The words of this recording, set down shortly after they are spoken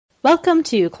Welcome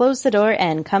to Close the Door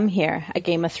and Come Here, a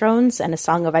Game of Thrones and a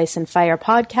Song of Ice and Fire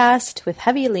podcast with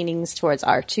heavy leanings towards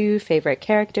our two favorite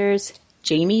characters,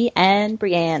 Jaime and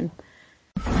Brienne.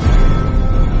 There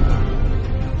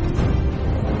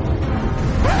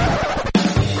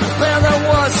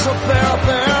was a bear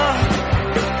there,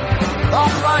 all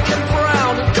black and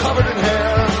brown and covered in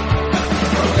hair.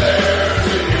 From there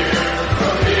to here,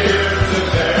 from here to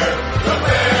there, the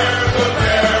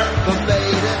bear, the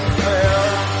maiden fair.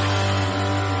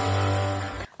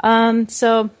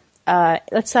 So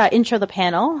let's intro the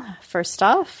panel. First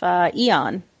off,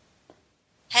 Eon.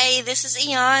 Hey, this is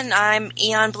Eon. I'm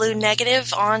Eon Blue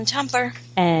Negative on Tumblr.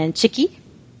 And Chicky.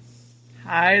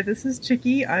 Hi, this is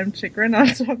Chicky. I'm Chikrin on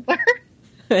Tumblr.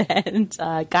 And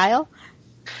Guile.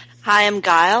 Hi, I'm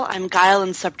Guile. I'm Guile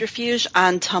in Subterfuge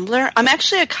on Tumblr. I'm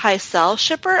actually a Kaisel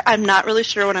shipper. I'm not really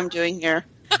sure what I'm doing here.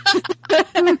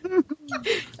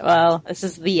 Well, this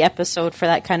is the episode for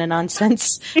that kind of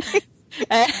nonsense.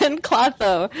 And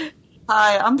Clotho.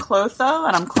 Hi, I'm Clotho,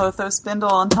 and I'm Clotho Spindle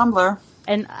on Tumblr.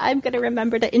 And I'm going to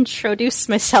remember to introduce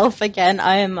myself again.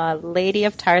 I am a Lady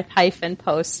of Tarth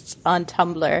 -posts on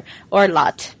Tumblr, or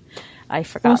Lot. I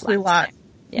forgot. Mostly Lot.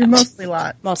 Yeah, mostly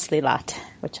Lot. Mostly Lot,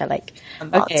 which I like.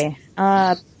 Okay,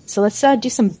 so let's do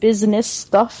some business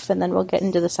stuff, and then we'll get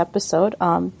into this episode.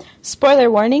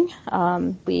 Spoiler warning,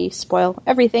 we spoil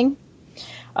everything.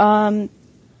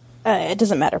 It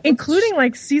doesn't matter. Including,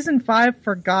 like, Season 5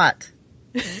 forgot.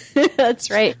 That's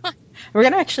right. We're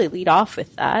going to actually lead off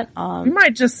with that. We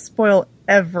might just spoil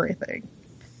everything.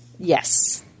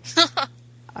 Yes.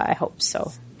 I hope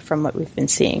so, from what we've been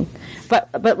seeing.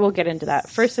 But we'll get into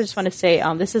that. First, I just want to say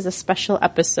this is a special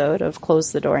episode of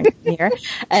Close the Door and Come Here.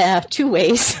 Two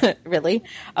ways, really.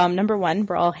 Number one,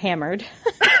 we're all hammered.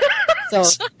 So,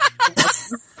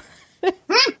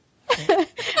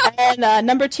 and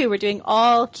number two, we're doing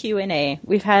all Q&A.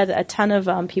 We've had a ton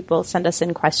of people send us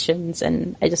in questions,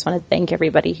 and I just want to thank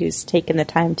everybody who's taken the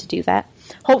time to do that.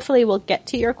 Hopefully we'll get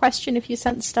to your question if you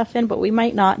sent stuff in, but we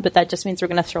might not, but that just means we're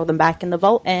going to throw them back in the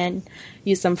vault and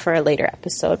use them for a later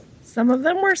episode. Some of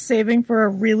them we're saving for a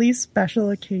really special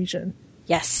occasion.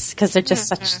 Yes, because they're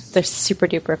just they're super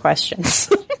duper questions.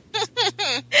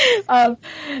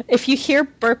 If you hear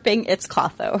burping, it's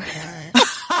Clotho.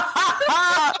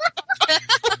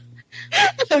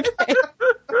 Okay.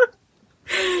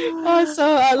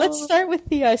 Let's start with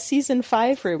the season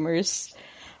 5 rumors.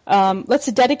 Let's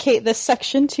dedicate this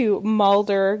section to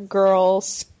Mulder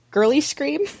Girly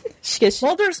Scream.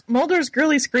 Mulder's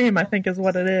Girly Scream, I think, is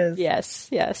what it is.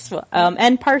 Yes. Well,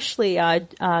 and partially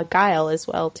Guile as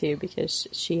well too, because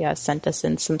she sent us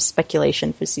in some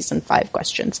speculation for season 5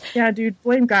 questions. Yeah, dude,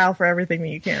 blame Guile for everything that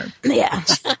you can. Yeah.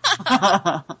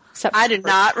 I did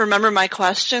not remember my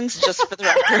questions, just for the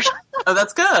record. Oh,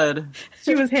 that's good.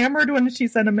 She was hammered when she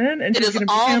sent them in, and she's going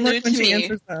to be hammered when she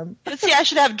answers them. But see, I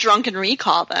should have drunken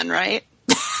recall then, right?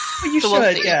 You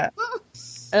should, yeah.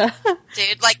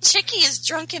 Dude, like, Chicky is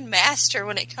drunken master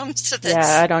when it comes to this.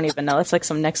 Yeah, I don't even know. It's like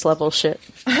some next level shit.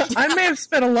 I may have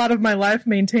spent a lot of my life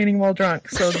maintaining while drunk,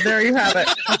 so there you have it.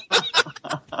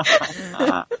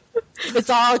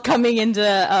 It's all coming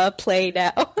into play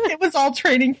now. It was all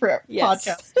training for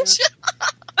podcast.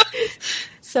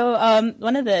 So,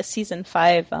 one of the season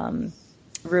 5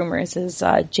 rumors is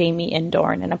Jaime and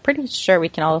Dorne, and I'm pretty sure we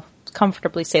can all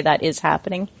comfortably say that is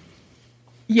happening.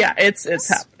 Yeah, it's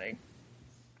happening.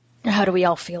 How do we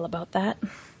all feel about that?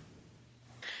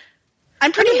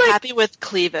 I'm pretty happy with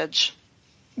cleavage.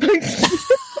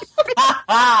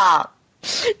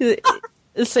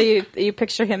 So you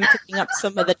picture him picking up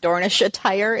some of the Dornish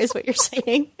attire, is what you're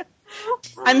saying?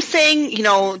 I'm saying,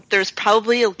 there's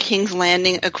probably a King's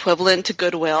Landing equivalent to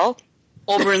Goodwill.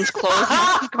 Oberyn's clothes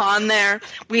have gone there.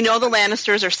 We know the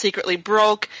Lannisters are secretly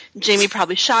broke. Jaime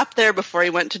probably shopped there before he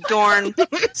went to Dorne.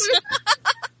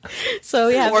 So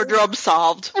yeah, wardrobe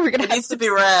solved. It needs to be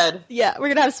read. Yeah, we're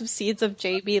gonna have some seeds of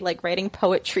Jaime like writing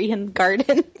poetry in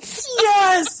gardens.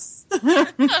 Yes.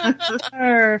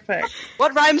 Perfect.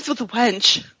 What rhymes with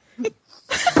wench?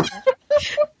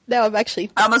 No, I'm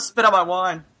actually. I'm gonna spit out my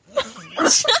wine.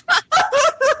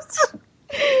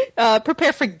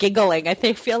 Prepare for giggling. I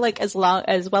feel like as well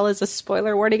as a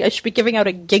spoiler warning, I should be giving out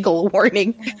a giggle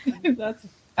warning. That's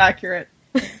accurate.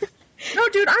 No,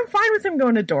 dude, I'm fine with him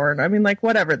going to Dorne. I mean, like,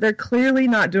 whatever. They're clearly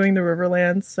not doing the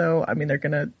Riverlands, so, I mean, they're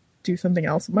gonna do something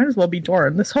else. It might as well be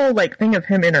Dorne. This whole, like, thing of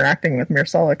him interacting with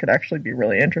Myrcella could actually be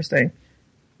really interesting.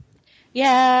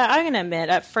 Yeah, I'm gonna admit,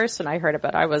 at first when I heard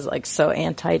about it, I was like so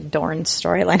anti-Dorn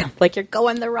storyline. I'm like, you're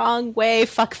going the wrong way,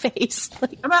 fuckface.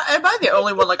 Like, Am I the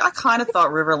only one? Like, I kind of thought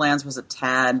Riverlands was a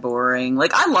tad boring.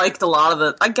 Like, I liked a lot of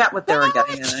the. I get what they were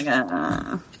getting. So,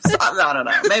 I don't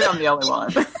know. Maybe I'm the only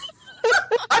one.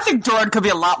 I think Dorn could be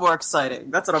a lot more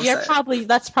exciting. That's what I'm saying.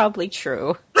 That's probably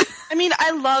true. I mean,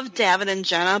 I love Davin and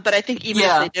Jenna, but I think even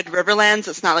if they did Riverlands,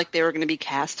 it's not like they were going to be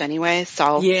cast anyway.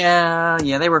 So yeah,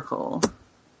 they were cool.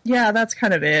 Yeah, that's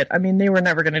kind of it. I mean, they were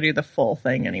never going to do the full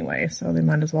thing anyway, so they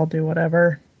might as well do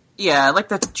whatever. Yeah, like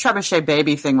the Trebuchet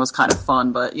baby thing was kind of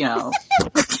fun, but, you know.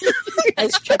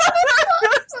 As GR.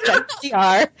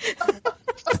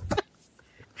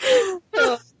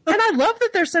 And I love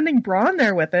that they're sending Braun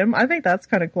there with him. I think that's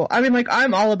kind of cool. I mean, like,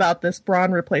 I'm all about this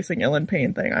Braun replacing Ilan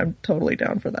Payne thing. I'm totally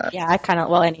down for that. Yeah, I kind of,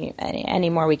 well, any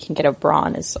more we can get of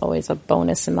Braun is always a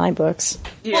bonus in my books.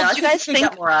 Yeah, well, I do you guys think we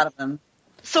get more out of him.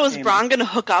 So is Braun going to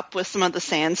hook up with some of the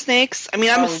Sand Snakes? I mean,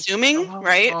 I'm assuming,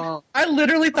 right? I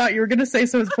literally thought you were going to say,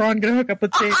 so is Braun going to hook up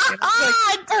with Jaime? And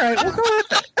I was like, all right, we'll go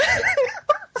with it.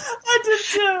 I did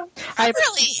too. I'm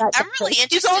really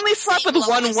interested. He's only slept with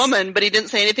one woman, but he didn't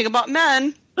say anything about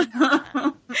men.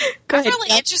 I'm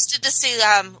really interested to see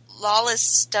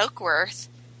Lawless Stokeworth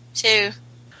too.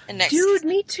 Dude,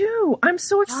 me too. I'm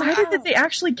so excited that they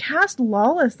actually cast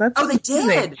Lawless. That's they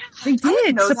did. They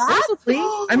did, know supposedly.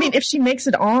 that. I mean, if she makes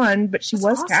it on, but she was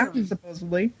awesome. casted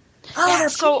supposedly. Oh, Yeah,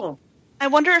 that's so cool. I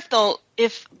wonder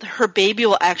if her baby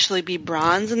will actually be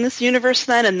bronze in this universe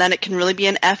then it can really be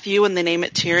an FU and they name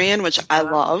it Tyrion, which I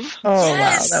love. Oh,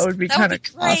 Yes, wow. That would be that kind would of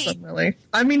be great. awesome, really.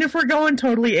 I mean, if we're going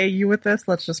totally AU with this,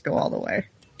 let's just go all the way.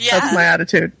 Yeah. That's my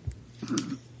attitude.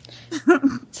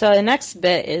 So the next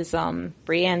bit is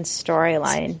Brienne's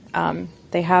storyline.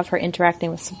 They have her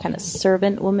interacting with some kind of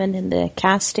servant woman in the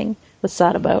casting. What's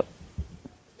that about?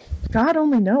 God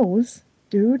only knows,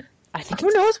 dude. I think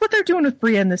Who knows what they're doing with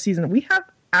Brienne this season? We have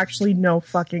actually no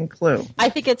fucking clue.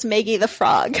 it's Maggie the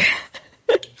Frog.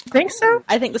 Think so?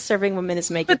 I think the serving woman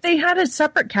is Maggie. But they had a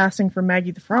separate casting for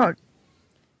Maggie the Frog.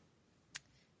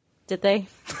 Did they?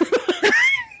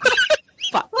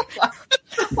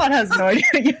 What has no idea?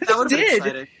 Yes, That would have been did.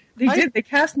 exciting. They did. They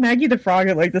cast Maggie the Frog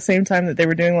at like the same time that they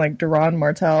were doing like Duran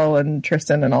Martell and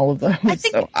Tristan and all of those. I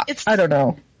think so it's- I don't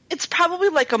know. It's probably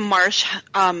like a Marsh,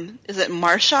 is it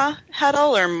Marsha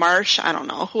Heddle or Marsh? I don't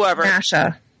know, whoever.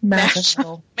 Masha.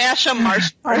 Masha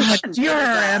Marsh.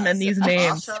 GRM and these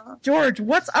names. George,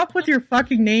 what's up with your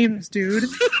fucking names, dude?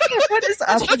 What is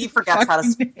up with He your forgets how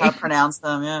fucking to pronounce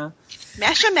them, yeah.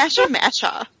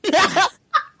 Masha.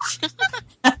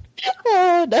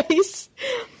 Oh, nice.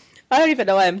 I don't even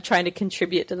know why I'm trying to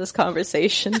contribute to this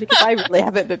conversation because I really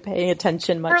haven't been paying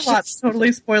attention much. Sherlock's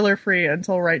totally spoiler free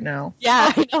until right now.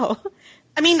 Yeah, I know.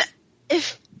 I mean,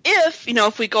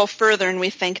 if we go further and we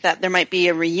think that there might be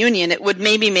a reunion, it would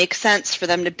maybe make sense for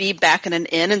them to be back in an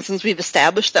inn. And since we've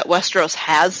established that Westeros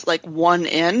has like one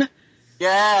inn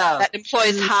Yeah. that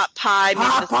employs hot pie,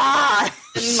 Hot pie!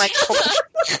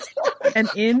 An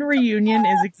inn reunion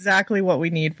is exactly what we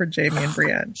need for Jaime and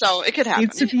Brienne. so it could happen.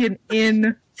 Needs to be an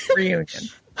inn reunion.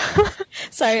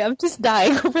 Sorry, I'm just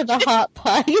dying over the hot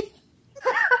pie.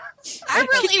 I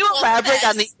really Can you want elaborate that.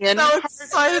 on the inn? So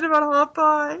excited about hot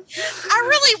pie. I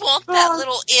really want that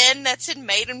little inn that's in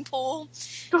Maidenpool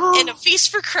in A Feast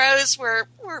for Crows where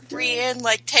Brienne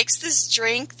like takes this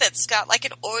drink that's got like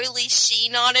an oily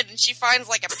sheen on it and she finds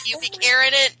like a pubic hair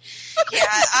in it. Yeah,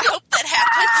 I hope that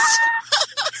happens.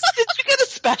 Did you get a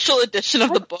special edition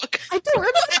of the book? I don't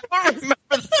remember. I don't remember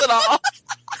this at all.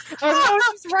 Oh,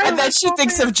 she's right. And then she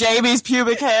thinks of Jamie's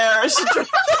pubic hair.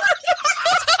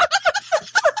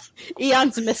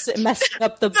 Eon's messing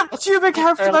up the Pubic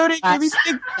hair floating. Jamie's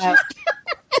big.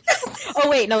 Oh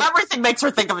wait, no. Everything makes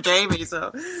her think of Jamie,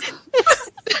 so.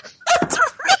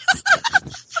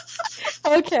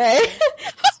 Okay.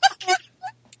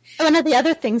 One of the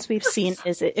other things we've seen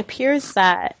is it appears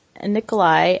that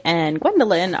Nikolai and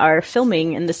Gwendolyn are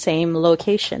filming in the same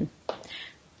location.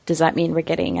 Does that mean we're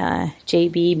getting a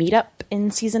JB meetup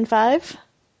in season 5?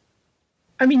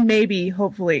 I mean, maybe,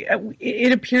 hopefully.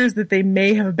 It appears that they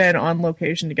may have been on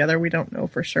location together. We don't know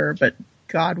for sure, but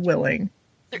God willing,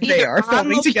 They're they either are on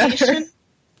filming together. location,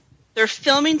 They're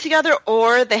filming together,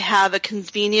 or they have a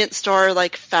convenience store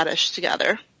like fetish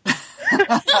together.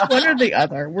 One or the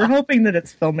other. We're hoping that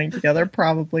it's filming together,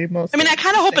 probably. Most. I mean, I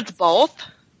kind of hope it's both.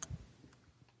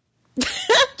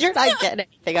 You're not getting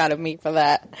anything out of me for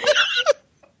that.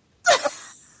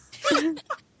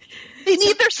 They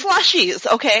need their slushies,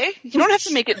 okay? You don't have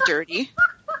to make it dirty.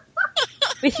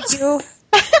 With you.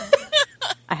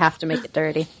 I have to make it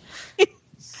dirty.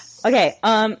 Okay,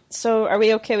 so are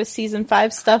we okay with season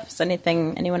 5 stuff? Does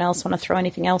anyone else want to throw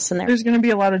anything else in there? There's going to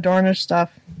be a lot of Dornish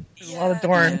stuff. There's a lot of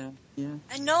Dorne. Yeah.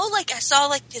 I know, like, I saw,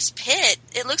 like, this pit.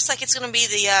 It looks like it's going to be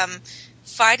the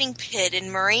fighting pit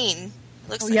in Marine.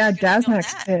 Looks Oh like yeah, they're gonna film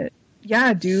Daznak's that. pit.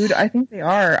 Yeah, dude, I think they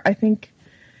are. I think,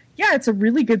 yeah, it's a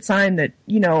really good sign that,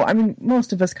 I mean,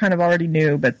 most of us kind of already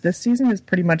knew, but this season is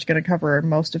pretty much going to cover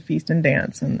most of Feast and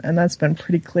Dance, and that's been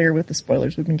pretty clear with the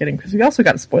spoilers we've been getting, because we also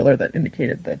got a spoiler that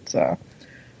indicated that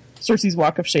Cersei's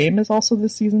Walk of Shame is also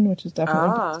this season, which is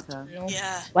definitely okay.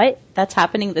 Yeah. What? That's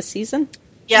happening this season? I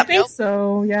Yep. think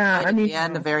so, yeah. Like I at mean, the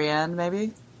end, the very end,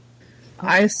 maybe?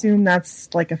 I assume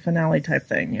that's like a finale type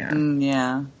thing, yeah.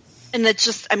 Yeah. And it's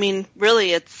just, I mean,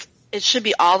 really, it should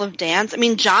be all of Dan's. I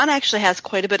mean, Jon actually has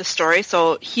quite a bit of story,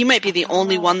 so he might be the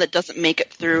only one that doesn't make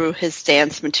it through his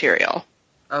dance material.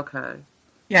 Okay.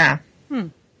 Yeah.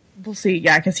 We'll see,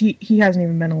 yeah, because he hasn't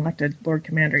even been elected Lord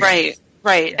Commander yet. Right,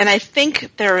 right. And I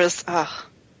think there is,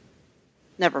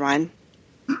 never mind.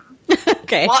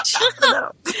 Okay. What?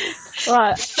 No.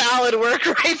 Well, Solid work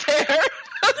right there.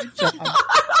 Good job.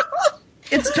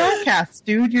 It's Starcast,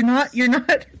 dude. You're not,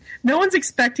 no one's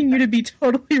expecting you to be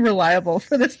totally reliable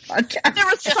for this podcast. There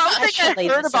was something Actually,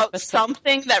 I heard this about episode-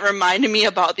 something that reminded me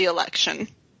about the election.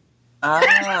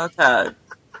 Okay.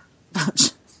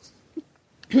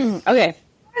 okay.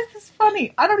 This is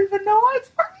funny. I don't even know why it's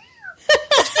funny.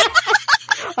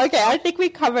 Okay, I think we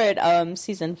covered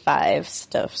season 5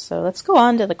 stuff, so let's go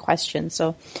on to the questions.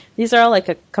 So these are all like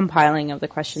a compiling of the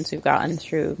questions we've gotten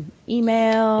through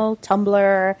email,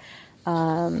 Tumblr.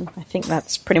 I think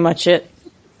that's pretty much it.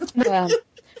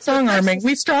 Strong-arming.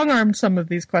 We strong-armed some of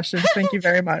these questions. Thank you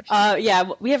very much.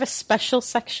 Yeah, we have a special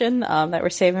section that we're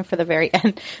saving for the very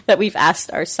end that we've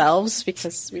asked ourselves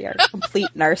because we are complete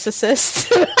narcissists.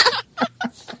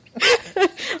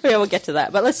 Yeah, we'll get to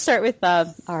that. But let's start with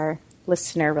our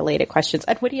listener-related questions.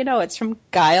 And what do you know? It's from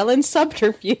Guile and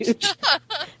Subterfuge.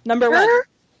 Number 1.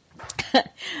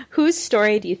 Whose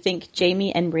story do you think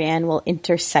Jaime and Brienne will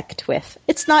intersect with?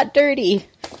 It's not dirty.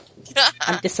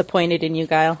 I'm disappointed in you,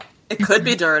 Guile. It could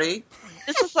be dirty.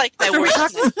 This is like my Are we worst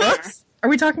talking nightmare. books? Are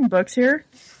we talking books here?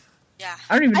 Yeah.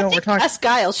 I don't even know what we're talking. Ask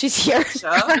Guile. She's here. So,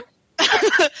 I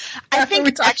Are we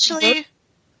think talking actually, books?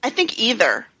 I think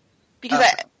either. Because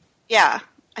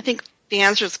I think the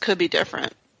answers could be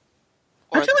different.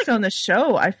 I feel like on the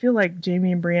show, I feel like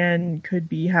Jaime and Brienne could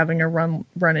be having a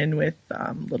run-in with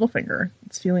Littlefinger.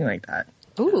 It's feeling like that.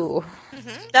 Ooh.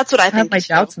 That's what I I have think. my too.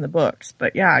 doubts in the books,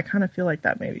 but yeah, I kind of feel like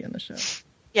that maybe in the show.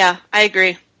 Yeah, I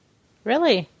agree.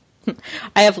 Really?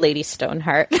 I have Lady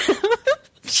Stoneheart.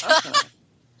 okay.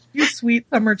 You sweet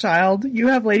summer child. You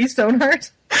have Lady Stoneheart?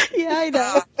 Yeah, I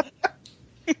know.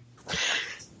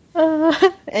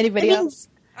 Anybody else?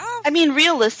 Oh, I mean,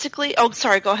 realistically. Oh,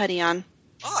 sorry. Go ahead, Ian.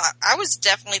 well, I was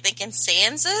definitely thinking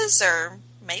Sansa's, or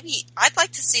maybe I'd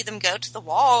like to see them go to the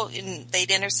Wall and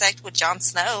they'd intersect with Jon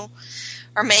Snow,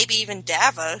 or maybe even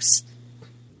Davos.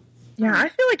 Yeah, I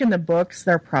feel like in the books,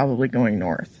 they're probably going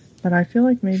north. But I feel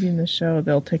like maybe in the show,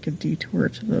 they'll take a detour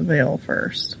to the Vale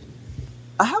first.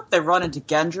 I hope they run into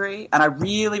Gendry, and I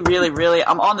really, really, really,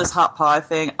 I'm on this hot pie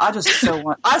thing. I so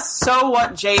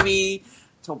want Jaime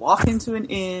to walk into an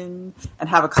inn and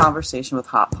have a conversation with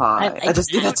Hot Pie. I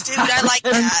just need that to Dude, happen. I like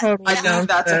I'm that. totally I down need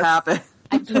that for to this. happen.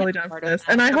 I'm totally down for this.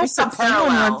 And I There'll hope be some that someone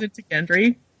parallel. runs into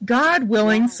Gendry. God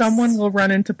willing, Yes. someone will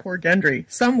run into poor Gendry.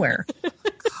 Somewhere.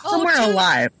 Somewhere dude.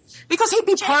 alive. Because he'd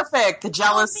be perfect. The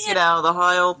jealous, man. the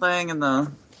Heil thing and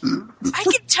the... I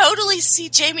could totally see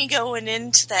Jamie going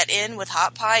into that inn with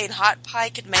Hot Pie, and Hot Pie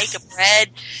could make a bread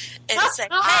and say, "Hey,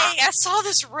 I saw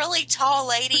this really tall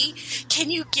lady. Can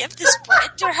you give this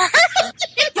bread to her?"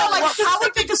 Yeah, like, how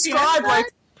would they describe,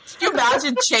 like, can you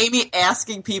imagine Jamie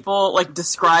asking people, like,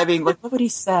 describing, like, what would he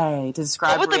say to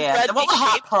describe What would the Brienne? bread And what be would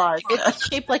Hot shaped Pie say? It's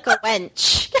shaped like a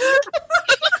wench.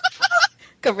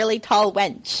 Like a really tall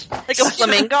wench. Like a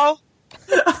flamingo?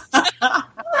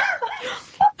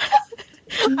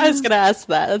 I was going to ask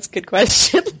that. That's a good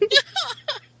question.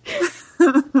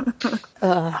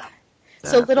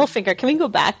 So Littlefinger, can we go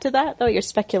back to that, though? Your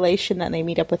speculation that they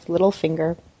meet up with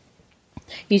Littlefinger.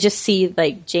 You just see,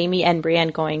 like, Jaime and Brienne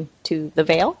going to the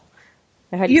Vale?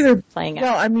 Or how do you see it playing out?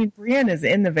 Well, I mean, Brienne is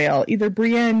in the Vale. Either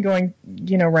Brienne going,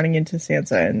 running into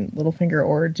Sansa and Littlefinger,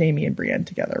 or Jaime and Brienne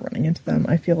together running into them.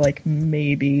 I feel like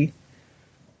maybe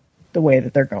the way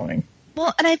that they're going.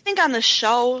 Well, and I think on the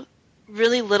show,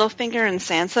 really Littlefinger and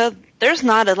Sansa, there's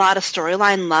not a lot of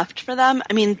storyline left for them.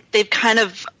 I mean, they've kind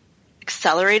of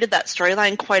accelerated that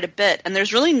storyline quite a bit, and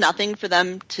there's really nothing for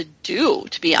them to do,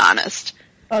 to be honest.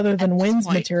 Other than At this Wynn's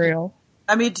point. material.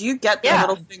 I mean, do you get Yeah. that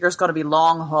Littlefinger's going to be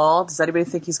long haul? Does anybody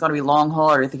think he's going to be long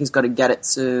haul, or do you think he's going to get it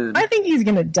soon? I think he's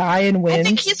gonna die and win. I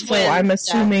think he's so win. I'm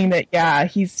assuming that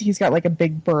he's got like a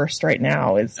big burst right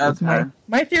now. Is Okay.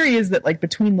 my theory is that like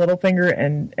between Littlefinger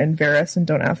and Varys, and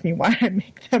don't ask me why I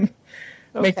make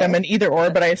them an either or,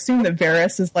 but I assume that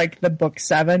Varys is like the book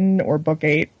 7 or book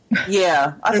 8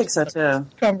 Yeah, I think so too.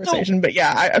 conversation. But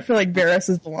yeah, I feel like Varys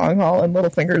is the long haul and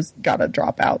Littlefinger's gotta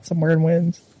drop out somewhere and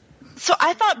wins. So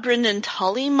I thought Brynden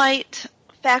Tully might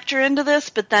factor into this,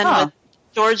 but then with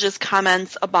George's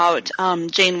comments about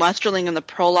Jane Westerling in the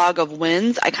prologue of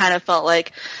Winds, I kind of felt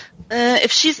like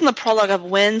if she's in the prologue of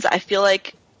Winds, I feel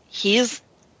like he's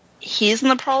in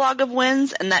the prologue of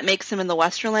Winds, and that makes him in the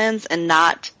Westerlands and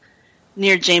not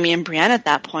near Jaime and Brienne at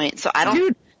that point. So I don't.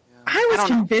 Dude, I was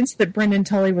convinced that Brynden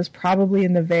Tully was probably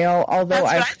in the Vale, although That's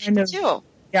what I I've kind think of too.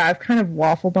 Yeah, I've kind of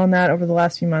waffled on that over the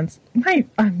last few months.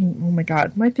 Oh my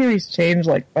god, my theories change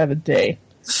like by the day.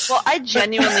 Well, I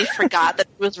genuinely forgot that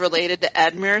he was related to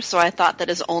Edmure, so I thought that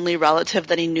his only relative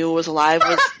that he knew was alive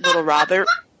was little Robert.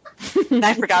 And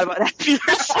I forgot about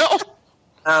Edmure, so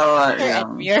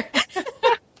Yeah.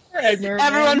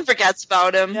 everyone forgets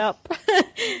about him.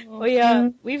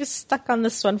 Yep. We've stuck on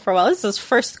this one for a while. This is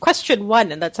first question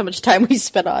 1, and that's how much time we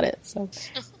spent on it. So,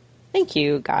 thank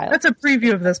you, Guile. That's a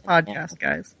preview of this podcast,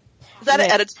 guys. Is that an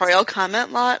editorial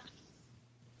comment, Lot?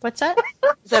 What's that?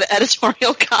 Is that an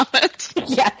editorial comment?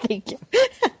 Yeah, thank you.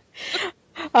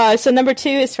 So number 2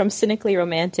 is from Cynically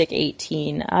Romantic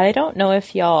 18. I don't know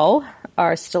if y'all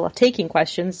are still taking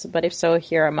questions, but if so,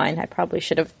 here are mine. I probably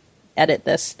should have edited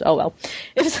this. Oh well.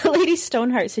 If the Lady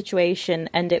Stoneheart situation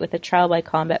ended with a trial by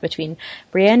combat between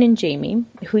Brienne and Jaime,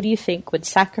 who do you think would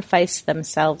sacrifice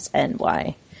themselves and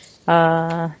why?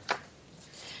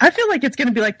 I feel like it's going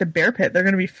to be like the bear pit. They're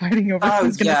going to be fighting over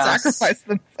who's going to sacrifice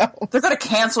themselves. They're going to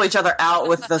cancel each other out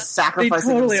with the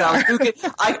sacrificing totally themselves.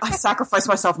 I sacrifice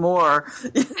myself more.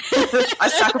 I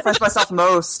sacrifice myself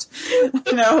most.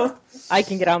 You know? I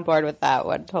can get on board with that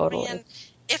one, totally. Man,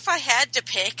 if I had to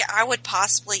pick, I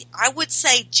would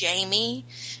say Jaime,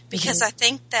 because I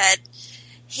think that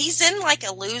he's in like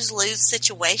a lose-lose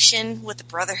situation with the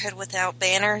Brotherhood Without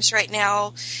Banners right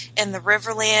now, and the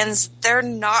Riverlands, they're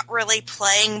not really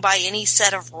playing by any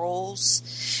set of rules.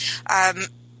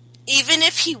 Even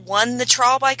if he won the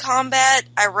trial by combat,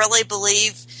 I really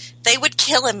believe they would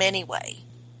kill him anyway.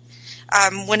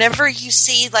 Whenever you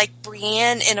see like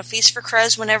Brienne in A Feast for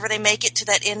Crows, whenever they make it to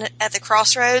that inn at the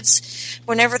crossroads,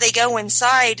 whenever they go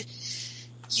inside,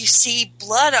 you see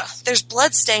blood. There's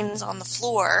blood stains on the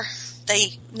floor.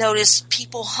 They notice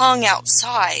people hung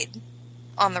outside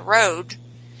on the road.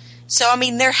 So, I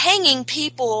mean, they're hanging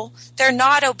people. They're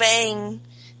not obeying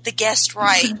the guest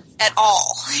right at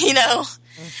all, you know?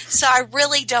 So I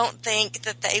really don't think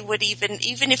that they would even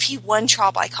if he won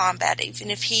trial by combat, even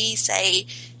if he, say,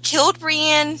 killed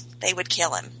Brienne, they would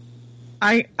kill him.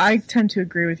 I tend to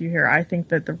agree with you here. I think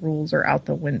that the rules are out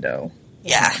the window.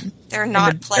 Yeah, they're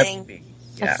not playing.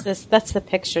 Yeah. That's the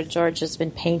picture George has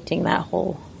been painting, that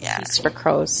whole Feast for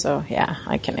Crows. So yeah,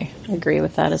 I can agree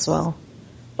with that as well.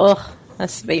 Ugh,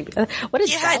 that's baby. What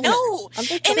is that? I know. And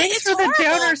it's for the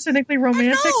horrible. downer, Cynically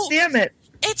Romantic. Damn it!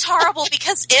 It's horrible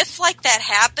because if like that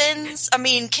happens, I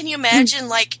mean, can you imagine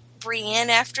like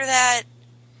Brienne after that?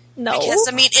 No. Because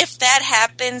I mean, if that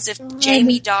happens, if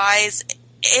Jaime dies,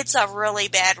 it's a really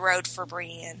bad road for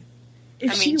Brienne.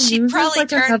 If I mean, she she'd loses probably like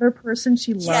turn- another person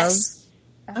she Yes. loves,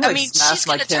 I mean, she's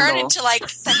going to turn into like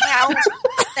the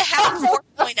Hound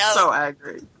 4.0. So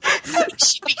angry.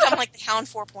 She'd become like the Hound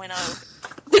 4.0.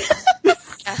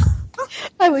 Yeah.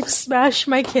 I would smash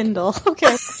my Kindle.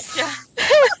 Okay. Yeah.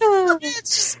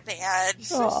 It's just bad.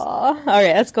 Aw. All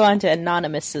right, let's go on to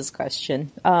Anonymous's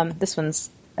question. This one's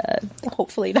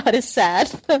hopefully not as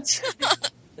sad. Let's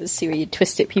see where you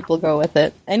twisted people go with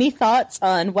it. Any thoughts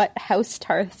on what House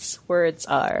Tarth's words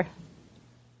are?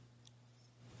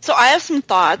 So I have some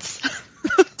thoughts.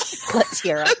 Let's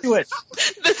hear it.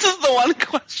 This is the one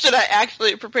question I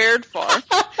actually prepared for.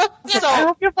 I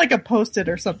hope you have like a post-it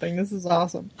or something. This is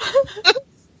awesome.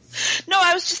 No,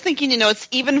 I was just thinking, it's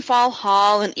Evenfall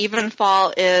Hall, and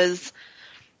Evenfall is,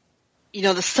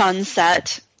 the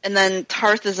sunset, and then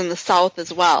Tarth is in the south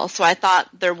as well. So I thought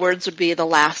their words would be the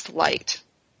last light.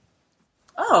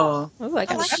 Oh, Ooh, I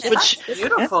got like it. that. Which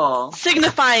beautiful.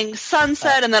 signifying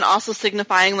sunset, and then also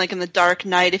signifying like in the dark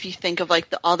night, if you think of like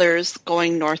the others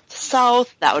going north to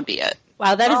south, that would be it.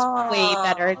 Wow, that is way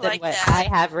better than like what that.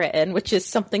 I have written, which is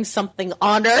something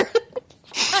honor.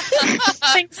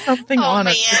 Something Oh, on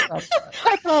it. man.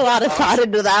 I put a lot of thought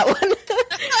into that one.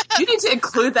 You need to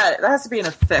include that. That has to be in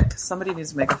a fic. Somebody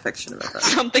needs to make a fiction about that.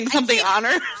 Something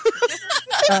honor.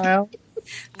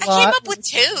 I came up with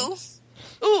 2.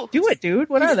 Ooh. Do it, dude.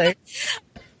 What are they?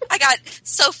 I got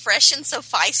so fresh and so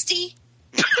feisty.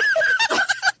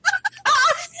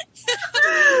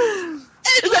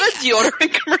 Is that a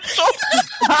deodorant commercial?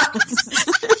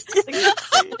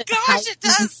 Oh gosh, it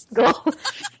does.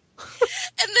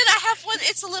 And then I have one,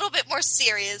 it's a little bit more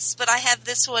serious, but I have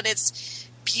this one, it's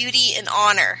beauty and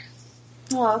honor.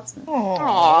 Oh, that's nice.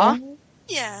 Aw.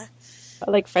 Yeah.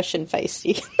 I like fresh and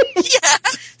feisty. Yeah.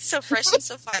 So fresh and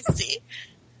so feisty.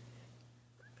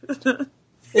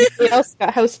 Anybody else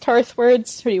got house Tarth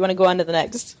words, or do you want to go on to the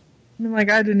next? I mean, like,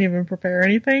 I didn't even prepare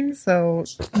anything, so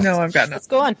no, I've got Let's nothing.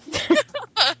 go on.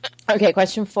 Okay,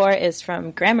 question 4 is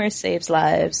from Grammar Saves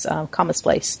Lives, Commas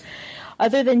Place.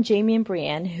 Other than Jamie and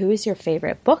Brienne, who is your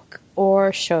favorite book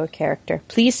or show character?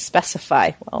 Please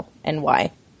specify, well, and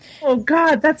why. Oh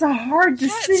God, that's a hard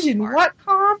That's decision. hard. What,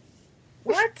 Tom?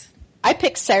 What? I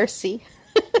picked Cersei.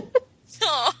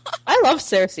 Aw. I love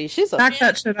Cersei. She's a... Back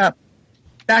that shit up.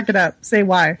 Back it up. Say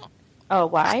why. Oh,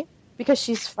 why? Because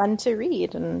she's fun to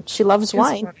read, and she loves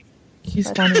wine. Funny. She's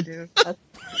funny, dude.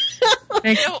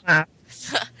 Makes me laugh.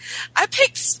 I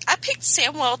picked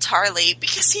Samwell Tarly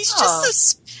because he's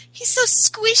just he's so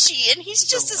squishy and he's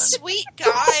just a sweet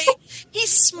guy.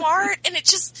 He's smart, and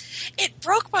it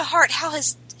broke my heart how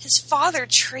his father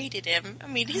treated him. I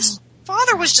mean, his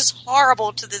father was just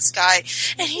horrible to this guy,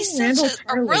 and he's Randall such a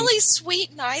Tarly. really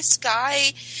sweet, nice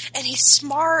guy, and he's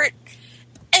smart,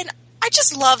 and I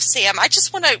just love Sam. I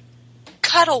just want to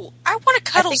cuddle. I want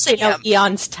to I cuddle think we know Sam.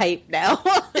 Eon's type now.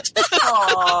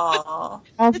 Aw.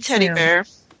 All The teddy Sam. bear.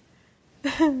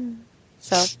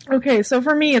 So, Okay, so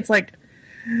for me, it's like,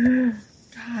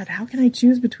 God, how can I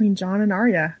choose between John and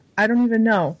Arya? I don't even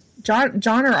know. John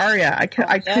or Arya? I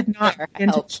could not Fair. begin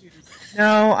to Help. choose.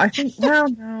 No, I think. Well,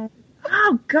 no.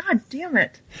 Oh God, damn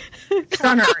it!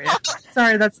 John or Arya?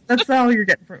 Sorry, that's all you're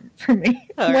getting from me.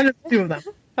 All One of the 2 of them.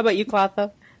 how about you,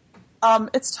 Clotho?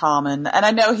 It's Tommen, and I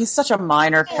know he's such a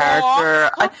minor character.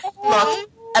 Look,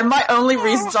 and my only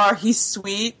reasons are he's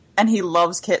sweet and he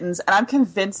loves kittens, and I'm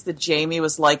convinced that Jamie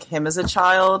was like him as a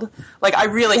child. Like, I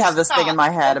really have this thing in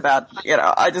my head about,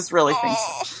 I just really think so.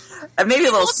 Oh, And maybe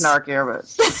a little snarkier, but...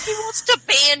 he wants to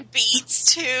ban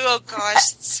beats too. Oh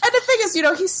gosh. And the thing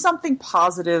is, he's something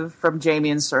positive from Jamie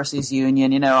and Cersei's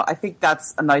union, I think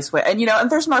that's a nice way. And, and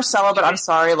there's Marcella, but I'm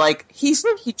sorry, like, he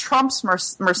trumps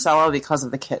Marcella because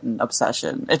of the kitten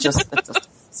obsession. It's just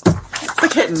the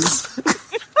kittens.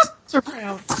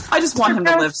 I just want him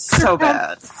to live so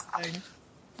bad.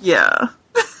 Yeah.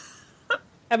 How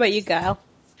about you, Guile?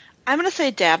 I'm going to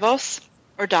say Davos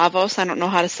or Davos. I don't know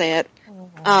how to say it.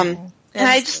 And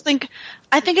I just think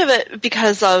of it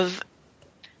because of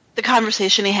the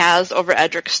conversation he has over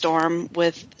Edric Storm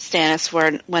with Stannis,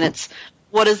 when it's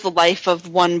what is the life of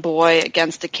one boy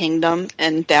against a kingdom,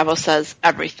 and Davos says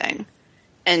everything.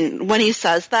 And when he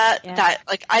says that,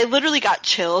 I literally got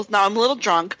chills. Now I'm a little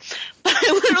drunk, but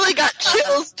I literally got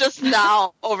chills just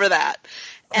now over that.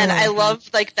 And I love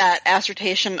that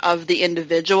assertion of the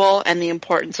individual and the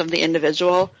importance of the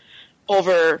individual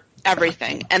over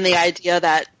everything, and the idea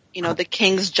that the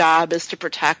king's job is to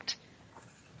protect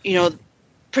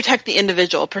the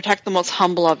individual, protect the most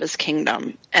humble of his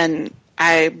kingdom, and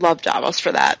I love Davos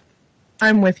for that.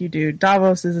 I'm with you, dude.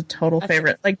 Davos is a total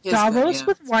favorite. Like, He's Davos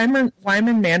good, yeah. with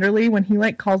Wyman Manderly, when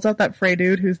he, calls out that Frey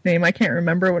dude whose name I can't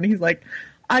remember, when he's like,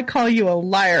 I call you a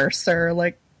liar, sir.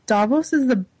 Like, Davos is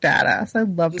a badass. I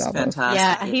love He's Davos. fantastic.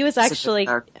 Yeah, he was Such a actually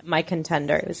character. my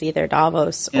contender. It was either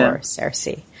Davos Yeah. or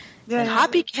Cersei.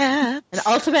 Copycat. And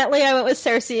ultimately I went with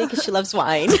Cersei because she loves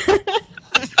wine.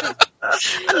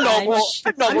 A noble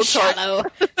choice. Shallow.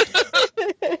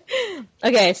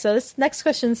 Okay, so this next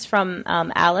question is from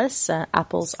Alice.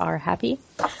 Apples are happy.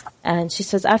 And she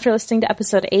says, after listening to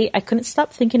episode 8, I couldn't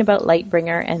stop thinking about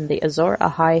Lightbringer and the Azor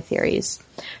Ahai theories.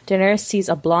 Daenerys sees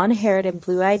a blonde-haired and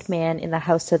blue-eyed man in the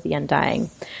House of the Undying.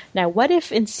 Now, what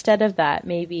if instead of that,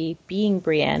 maybe being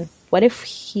Brienne, what if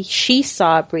she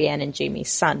saw Brienne and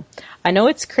Jaime's son? I know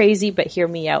it's crazy, but hear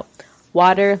me out.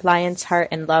 Water, lion's heart,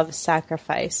 and love,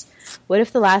 sacrifice. What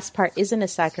if the last part isn't a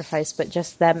sacrifice, but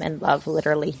just them and love,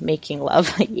 literally making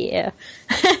love? Yeah.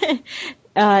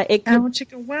 It could Ow,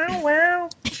 chicken, wow, wow.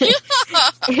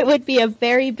 it would be a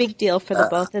very big deal for the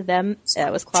both of them.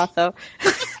 That was Clotho.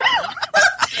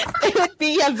 It would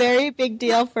be a very big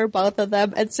deal for both of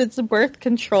them, and since birth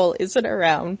control isn't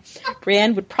around,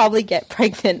 Brienne would probably get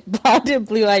pregnant, blonde and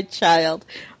blue-eyed child.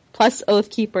 Plus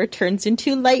Oathkeeper turns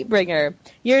into Lightbringer.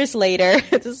 Years later,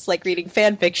 this is like reading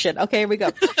fan fiction. Okay, here we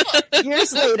go.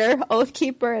 Years later,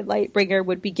 Oathkeeper and Lightbringer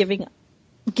would be given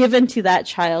to that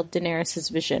child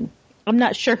Daenerys' vision. I'm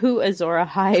not sure who Azor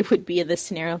Ahai would be in this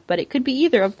scenario, but it could be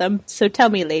either of them. So tell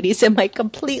me, ladies, am I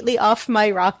completely off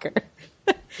my rocker?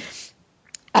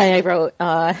 I wrote,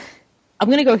 I'm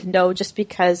going to go with no, just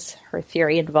because her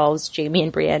theory involves Jaime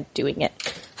and Brienne doing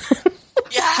it.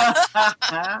 Yeah.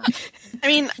 I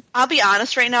mean, I'll be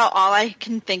honest right now, all I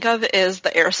can think of is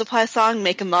the Air Supply song,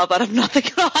 Making Love Out of Nothing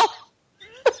at All.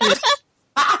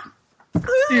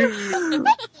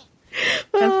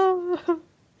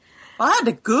 I had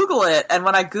to Google it, and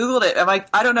when I Googled it,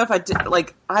 I don't know if I did,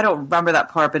 I don't remember that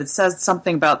part, but it says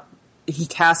something about he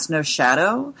cast no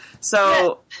shadow.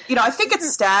 So, I think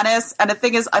it's Stannis, and the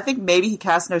thing is, I think maybe he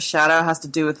cast no shadow has to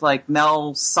do with,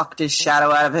 Mel sucked his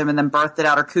shadow out of him and then birthed it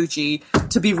out her coochie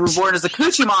to be reborn as a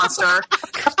coochie monster.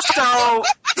 So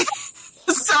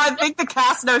I think the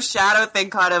cast no shadow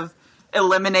thing kind of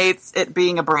eliminates it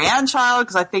being a Brienne child,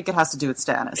 because I think it has to do with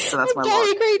Stannis. So that's my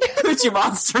coochie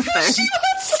monster thing.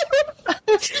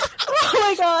 Oh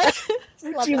my god.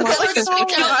 We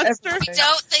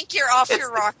don't think you're off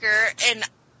your rocker, and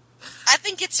I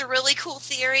think it's a really cool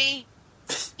theory.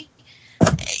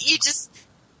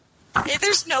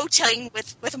 There's no telling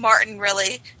with Martin,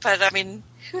 really, but I mean,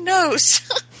 who knows?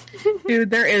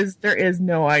 Dude, there is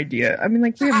no idea. I mean,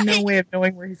 we have no way of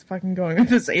knowing where he's fucking going with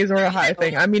this Azor Ahai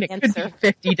thing. I mean, it could be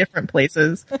 50 different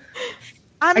places.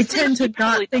 Honestly, I tend to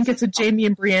not think it's a Jaime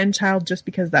and Brienne child just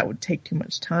because that would take too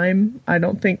much time. I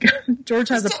don't think George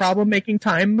has a problem making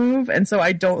time move, and so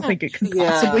I don't think it can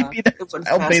possibly be their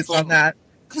child based on that.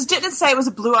 Because didn't it say it was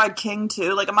a blue-eyed king,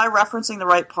 too? Am I referencing the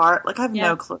right part? I have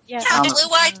no clue. Yeah,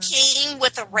 blue-eyed king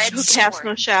with a red sword. Who casts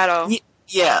no shadow.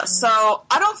 Yeah, so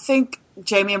I don't think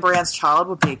Jaime and Brienne's child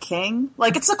would be a king.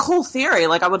 It's a cool theory.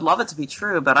 I would love it to be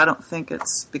true, but I don't think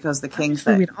it's because the king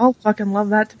thing. We'd all fucking love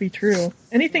that to be true.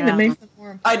 Anything that makes them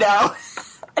warm. I know.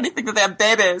 Anything that they have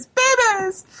babies.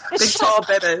 Babies! Big, tall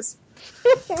babies.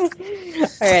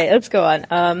 Alright, let's go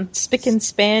on. Spick and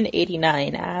Span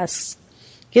 89 asks,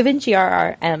 given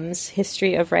GRRM's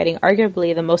history of writing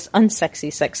arguably the most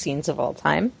unsexy sex scenes of all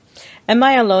time, am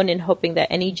I alone in hoping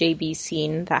that any JB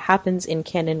scene that happens in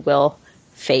canon will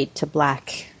fade to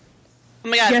black? Oh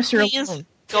my god, yes, please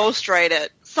ghostwrite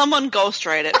it. Someone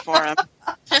ghostwrite it for him.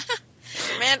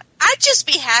 Man, I'd just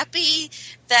be happy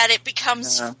that it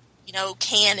becomes,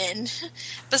 canon.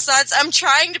 Besides, I'm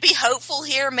trying to be hopeful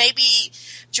here. Maybe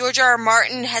George R. R.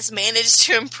 Martin has managed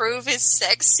to improve his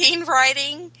sex scene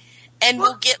writing, and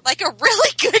we'll get a really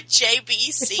good JB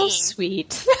scene. You're so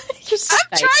sweet. You're so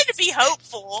I'm trying to be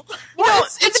hopeful.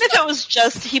 Even if it was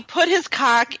just he put his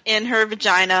cock in her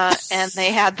vagina and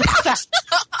they had the sex.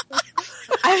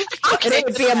 It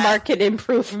would be a market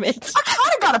improvement. I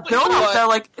kind of got a build up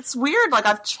though. It's weird.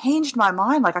 I've changed my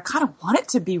mind. I kind of want it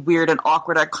to be weird and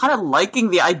awkward. I'm kind of liking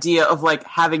the idea of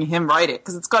having him write it,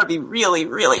 because it's got to be really,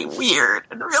 really weird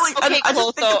and really. Okay,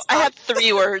 cool. So I have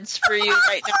 3 words for you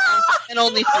right now, and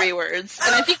only 3 words,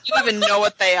 and I think you even know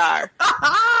what they are.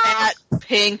 Fat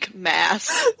pink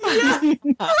mask.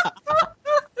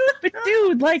 But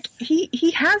dude,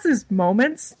 he has his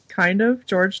moments, kind of.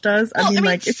 George does. Well,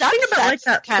 if you think about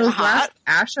that,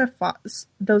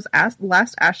 those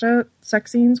last Asha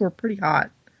sex scenes were pretty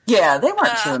hot. Yeah, they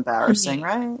weren't too embarrassing,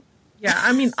 right? Yeah,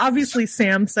 I mean, obviously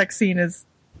Sam's sex scene is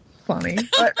funny,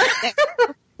 but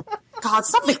God,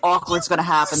 something awkward's going to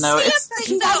happen though.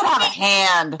 He doesn't have a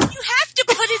hand. You have to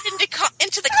put it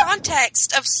into the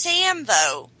context of Sam,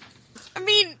 though. I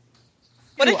mean,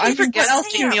 what if you forget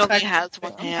Jamie only has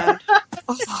one hand?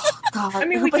 Oh, God. I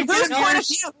mean, but whose point of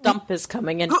view? Stump is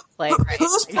coming into play.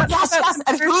 Whose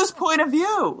point of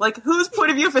view? Whose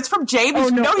point of view? If it's from Jamie's,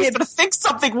 he's going to think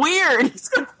something weird. He's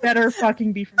going to better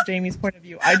fucking be from Jamie's point of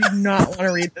view. I do not want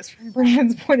to read this from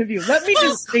Brienne's point of view. Let me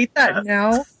just state that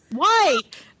now. Why?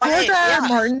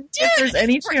 Martin, if there's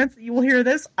any chance that you will hear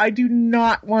this, I do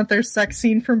not want their sex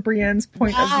scene from Brienne's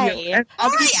point of view. And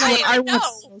obviously what I want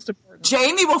is most important.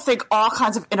 Jamie will think all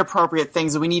kinds of inappropriate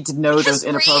things, and we need to know those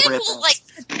inappropriate things. Will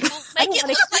make it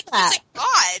look like he's a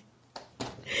god.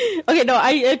 Okay, no,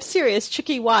 I'm serious.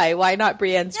 Chicky, why? Why not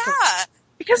Brienne's? Yeah.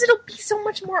 Because it'll be so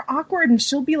much more awkward, and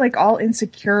she'll be all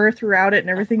insecure throughout it and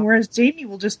everything, whereas Jamie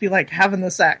will just be having the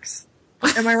sex.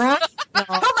 Am I wrong? No.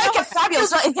 He'll make it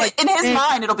fabulous. In his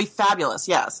mind, it'll be fabulous,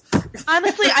 yes.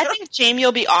 Honestly, I think Jamie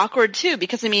will be awkward too,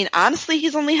 because honestly,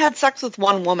 he's only had sex with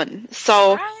one woman.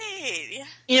 So, right.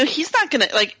 He's not gonna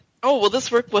will this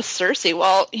work with Cersei?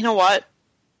 Well, you know what?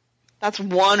 That's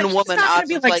one woman out of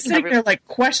sitting there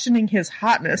questioning his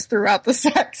hotness throughout the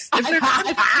sex. Is there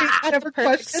a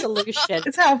perfect solution?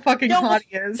 It's how fucking hot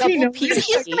he is.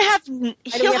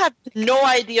 He'll have no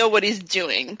idea what he's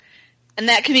doing. And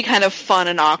that can be kind of fun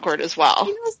and awkward as well.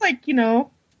 He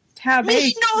knows, tab A.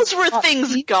 He knows where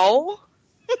things go.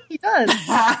 He does.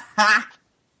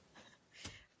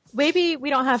 Maybe we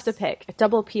don't have to pick. A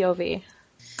double POV.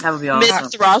 That would be awesome.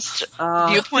 Mid-thrust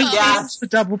viewpoint. Yes. It's the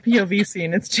double POV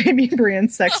scene. It's Jamie and Brienne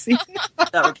sex scene.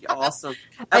 That would be awesome.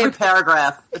 Every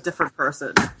paragraph, a different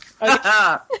person. All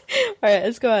right,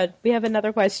 let's go on. We have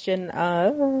another question.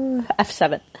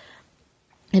 F7.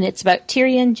 And it's about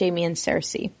Tyrion, Jaime, and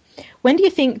Cersei. When do you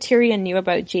think Tyrion knew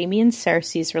about Jaime and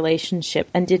Cersei's relationship,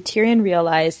 and did Tyrion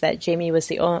realize that Jaime was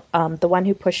the one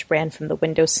who pushed Bran from the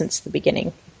window since the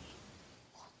beginning?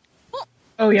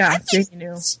 Oh yeah, Jamie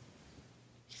knew.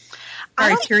 I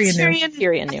don't Tyrion knew.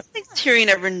 Tyrion knew. I don't think Tyrion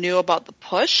ever knew about the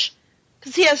push,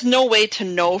 because he has no way to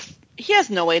know. He has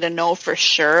no way to know for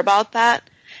sure about that,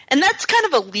 and that's kind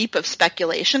of a leap of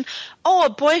speculation. Oh, a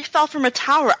boy fell from a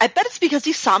tower. I bet it's because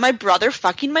he saw my brother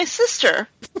fucking my sister.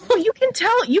 Well, you can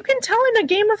tell. You can tell in a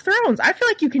Game of Thrones. I feel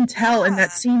like you can tell in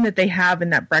that scene that they have in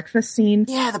that breakfast scene.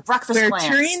 Yeah, the breakfast where glance.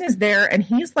 Tyrion is there and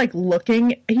he's like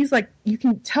looking. He's like, you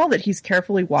can tell that he's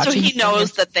carefully watching. So he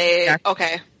knows that they. Yeah.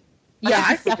 Okay. Yeah,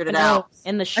 I figured it out.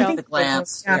 In the I show. think The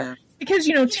glance. Yeah. because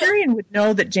Tyrion would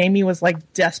know that Jaime was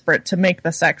like desperate to make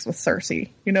the sex with Cersei.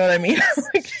 You know what I mean?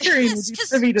 Like Tyrion would be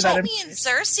privy to that. Jaime and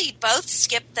Cersei both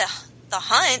skipped the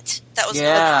hunt that was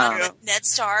Yeah. going on with Ned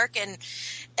Stark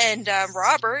and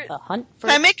Robert. The hunt for...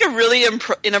 Can I make a really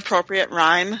inappropriate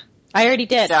rhyme? I already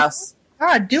did. Yes.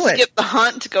 God, do it. Skip the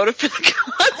hunt to go to for the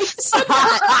guns.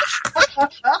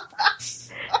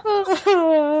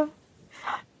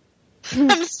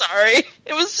 I'm sorry.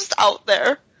 It was just out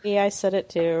there. Yeah, I said it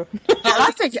too.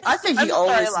 I think I'm he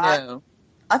always sorry, Locke. knew.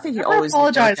 I think he Never always knew they were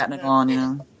apologize getting for it on, you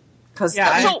know. Because Yeah,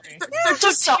 I So, agree. they're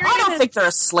just so, I don't think they're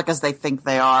as slick as they think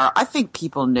they are. I think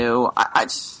people knew.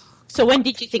 So when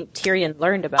did you think Tyrion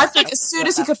learned about I think as soon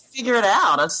as he could figure it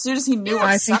out, as soon as he knew what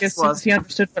I think sex as soon was. as he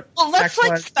understood what well, let's sex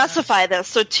like was. specify this.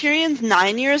 So Tyrion's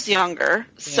 9 years younger.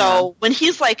 So when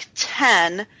he's like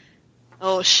 10,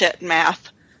 oh shit,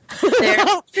 math.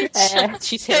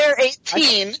 she's They're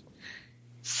 18.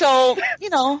 So,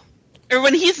 or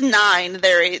when he's 9,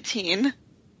 they're 18.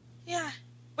 Yeah.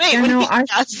 Wait, Yeah, when no, he, I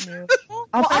yes. think he knew.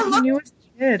 I'll bet he knew as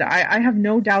a kid. I have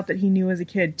no doubt that he knew as a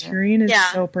kid. Tyrion is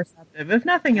Yeah. so perceptive. If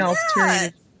nothing else, Yeah. Tyrion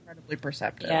is incredibly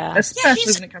perceptive. Yeah. Especially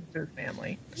he's- when it comes to his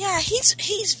family. Yeah,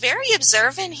 he's very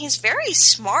observant. He's very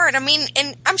smart. I mean,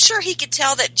 and I'm sure he could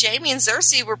tell that Jaime and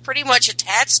Cersei were pretty much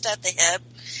attached at the hip.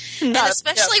 And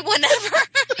especially whenever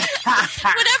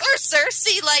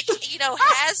Cersei,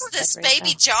 has this Right baby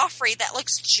now. Joffrey that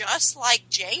looks just like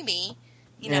Jaime,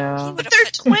 Yeah. he would have They're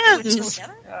put two and two twins.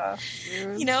 together.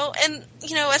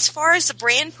 As far as the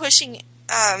Bran pushing,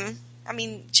 the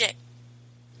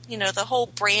whole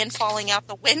Bran falling out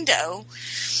the window.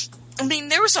 I mean,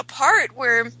 there was a part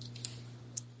where,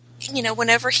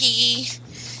 whenever he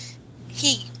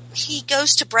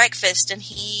goes to breakfast and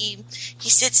he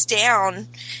sits down,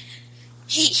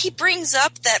 he brings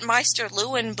up that Maester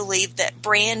Lewin believed that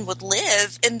Bran would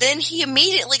live, and then he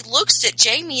immediately looks at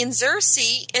Jaime and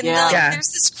Cersei, and Yeah. there's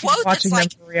this He's quote that's watching them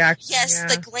like, for reaction. yes, yeah.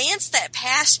 the glance that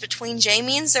passed between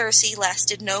Jaime and Cersei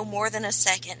lasted no more than a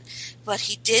second, but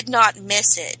he did not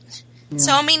miss it. Yeah.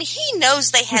 So, I mean, he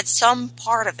knows they had some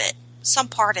part in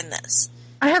this.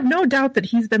 I have no doubt that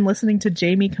he's been listening to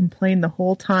Jaime complain the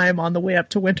whole time on the way up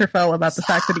to Winterfell about the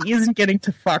fact that he isn't getting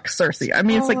to fuck Cersei. I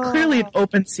mean, it's like clearly an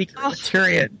open secret with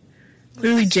Tyrion.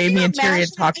 Clearly, Jaime and Tyrion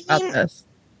imagine? talk I about mean- this.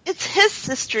 It's his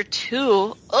sister,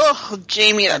 too. Ugh,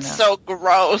 Jaime, that's know. so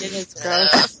gross. It is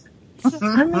gross.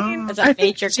 I mean, It's I a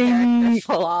think major Jaime, character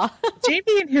flaw.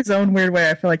 Jaime, in his own weird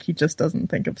way, I feel like he just doesn't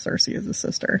think of Cersei as a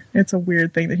sister. It's a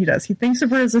weird thing that he does. He thinks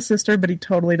of her as a sister, but he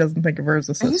totally doesn't think of her as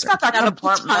a sister. And he's got that Not a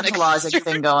platonic compartmentalizing sister.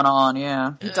 thing going on,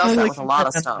 yeah. He does that Totally with a lot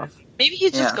of compartmentalizing. stuff. Maybe he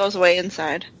just Yeah. goes away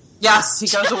inside. Yes, he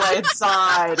goes away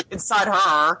inside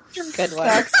her. Good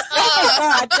one. Oh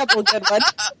my god, double good one.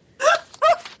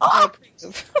 I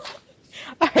approve.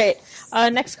 Alright,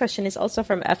 next question is also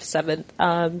from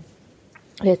F7.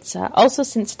 It's also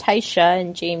since Tysha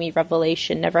and Jaime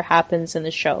revelation never happens in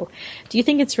the show, do you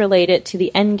think it's related to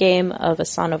the endgame of A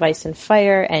Song of Ice and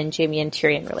Fire and Jaime and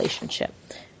Tyrion relationship?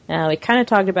 Now, we kind of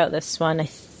talked about this one. I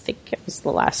think it was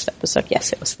the last episode.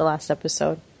 Yes, it was the last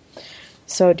episode.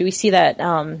 So do we see that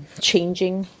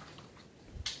changing?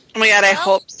 Oh my god, I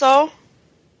hope so.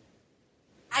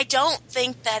 I don't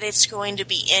think that it's going to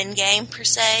be in-game per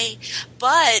se,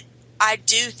 but I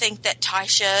do think that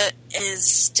Tysha is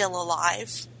still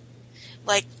alive.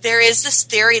 Like, there is this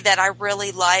theory that I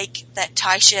really like, that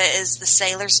Tysha is the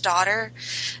sailor's daughter.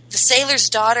 The sailor's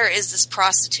daughter is this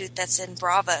prostitute that's in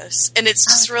Bravos. And it's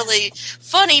just really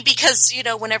funny because,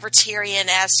 whenever Tyrion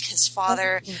asks his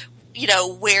father,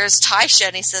 where's Tysha?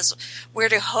 And he says, where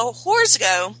do whores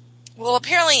go? Well,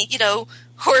 apparently,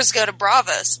 whores go to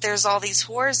Bravos. There's all these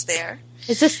whores there.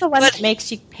 Is this the one that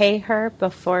makes you pay her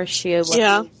before she will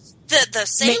Yeah. The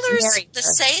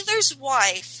sailor's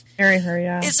wife Marry her,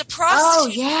 yeah. is a prostitute Oh,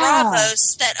 in yeah.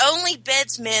 Bravos that only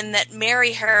beds men that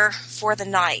marry her for the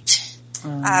night.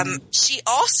 She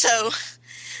also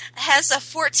has a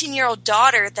 14-year-old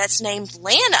daughter that's named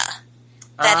Lana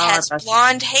that has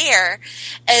blonde hair,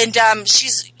 and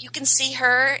you can see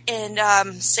her in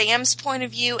Sam's point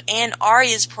of view and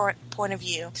Arya's point of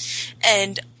view.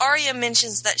 And Arya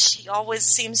mentions that she always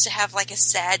seems to have like a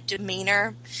sad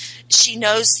demeanor. She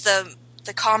knows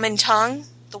the common tongue,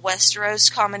 the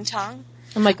Westeros common tongue.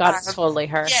 Oh my god, it's totally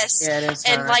her. Yes, Yeah, it is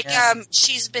and her,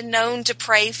 she's been known to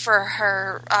pray for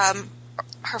her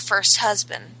first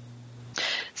husband.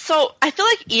 So I feel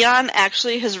like Eon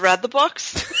actually has read the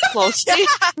books closely.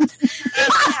 Yeah.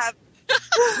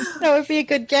 That would be a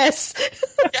good guess.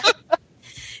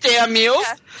 Damn you.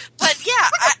 Yeah. But yeah,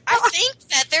 I think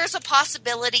that there's a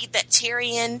possibility that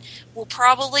Tyrion will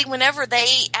probably, whenever they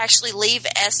actually leave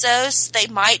Essos, they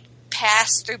might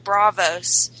pass through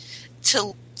Bravos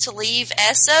to leave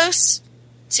Essos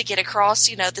to get across,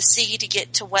 the sea to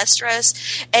get to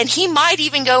Westeros, and he might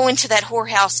even go into that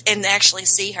whorehouse and actually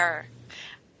see her.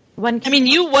 I mean,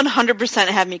 you 100%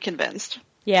 have me convinced.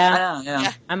 Yeah,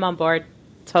 Yeah. I'm on board.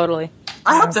 Totally.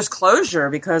 I hope there's closure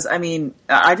because, I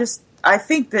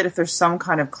think that if there's some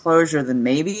kind of closure, then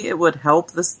maybe it would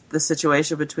help the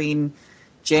situation between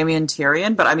Jaime and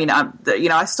Tyrion. But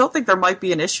I still think there might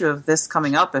be an issue of this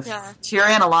coming up. If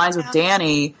Tyrion aligns with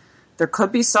Dany, there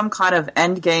could be some kind of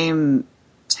endgame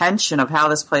tension of how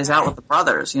this plays out with the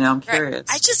brothers. I'm curious.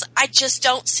 I just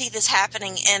don't see this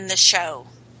happening in the show.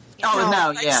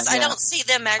 I don't see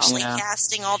them actually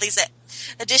casting all these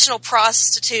additional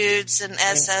prostitutes and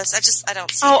Essos. I don't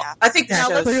see that. I think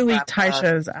Clearly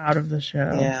Tysha is out of the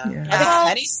show. Yeah.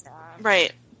 Well,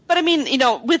 right. But I mean,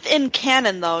 within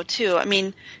canon though, too, I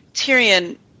mean,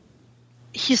 Tyrion,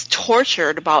 he's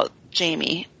tortured about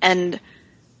Jaime and,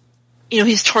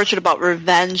 he's tortured about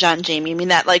revenge on Jaime. I mean,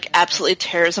 that absolutely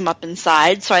tears him up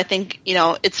inside. So I think,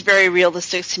 it's very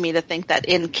realistic to me to think that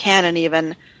in canon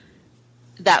even,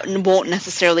 that won't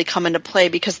necessarily come into play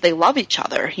because they love each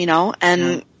other,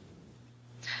 and...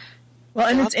 Well,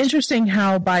 and it's interesting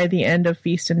how by the end of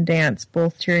Feast and Dance,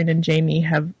 both Tyrion and Jaime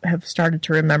have started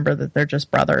to remember that they're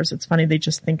just brothers. It's funny, they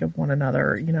just think of one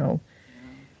another,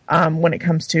 when it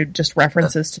comes to just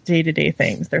references to day-to-day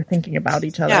things. They're thinking about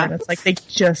each other, and it's like they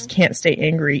just can't stay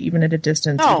angry, even at a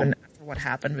distance, even after what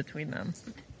happened between them.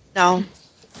 No.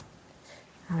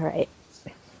 All right.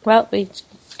 Well, we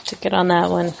took it on that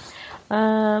one.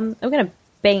 I'm going to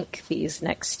bank these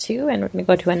next two, and we're going to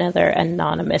go to another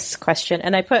anonymous question.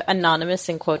 And I put anonymous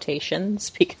in quotations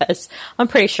because I'm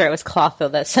pretty sure it was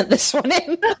Clotho that sent this one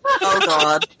in. Oh,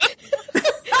 God.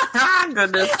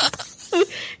 Goodness.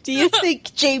 Do you think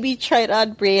Jaime tried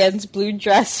on Brienne's blue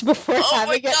dress before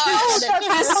having it?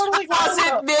 It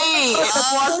wasn't me. It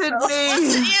wasn't me.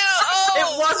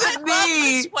 It wasn't me. I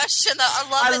love this question.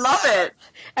 I love it.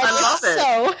 I love it.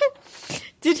 So,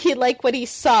 did he like what he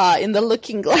saw in the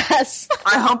looking glass?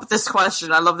 I hump this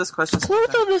question. I love this question.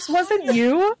 Clotho, this wasn't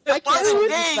you? It wasn't me.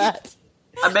 That.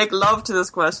 I make love to this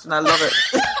question. I love it.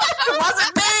 It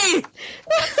wasn't me.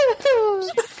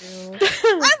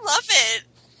 I love it.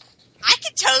 I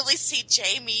could totally see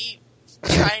Jaime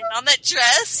trying on that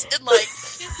dress and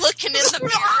looking in the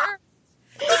mirror.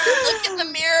 Look in the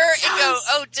mirror and go,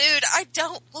 oh dude, I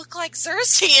don't look like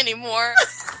Cersei anymore.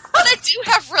 But I do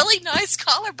have really nice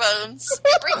collarbones.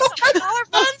 Bring some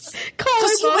collarbones?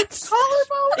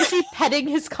 Collarbones? Is he petting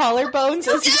his collarbones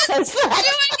as he says that?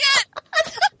 Doing it!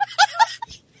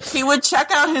 He would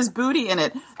check out his booty in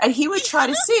it, and he would try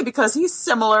to see, because he's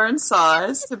similar in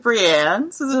size to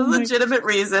Brienne, so there's a legitimate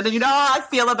reason. And how I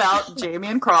feel about Jaime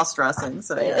and cross-dressing,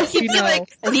 so yeah. He'd be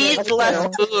needs less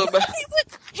boob.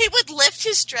 He would lift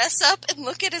his dress up and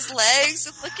look at his legs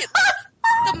and look at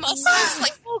the muscles,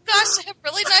 oh gosh, I have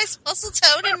really nice muscle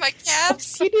tone in my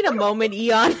calves. You need a moment,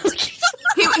 Eon.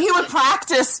 He would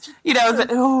practice, that,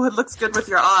 it looks good with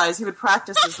your eyes. He would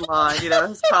practice his line,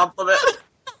 his compliment.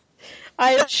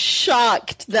 I am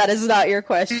shocked that is not your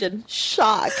question.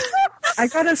 Shocked. I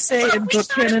gotta say, in book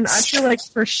canon, I feel like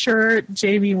for sure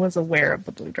Jaime was aware of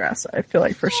the blue dress. I feel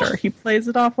like for sure. He plays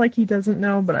it off like he doesn't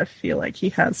know, but I feel like he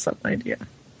has some idea.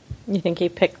 You think he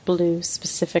picked blue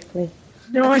specifically?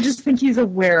 No, I just think he's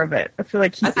aware of it. I feel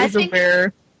like he is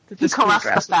aware that this blue caressed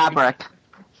dress the fabric.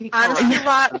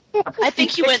 Honestly, I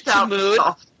think he went to Mood.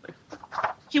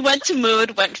 He went to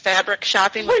Mood, went fabric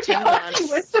shopping with Tim Gunn.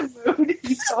 He went to Mood.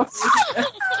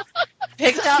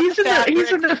 picked up He's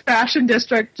fabric. in the fashion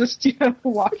district, just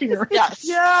walking around. Yes.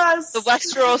 Yes. The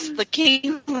Westeros, the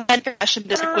King's Landing fashion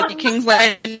district with the King's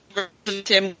Landing version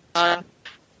Tim Gunn.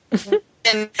 And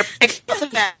they're picked up the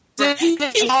fabric.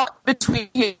 Between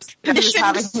he was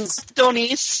having his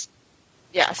Stonies.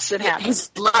 Yes, it happened.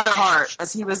 his leather heart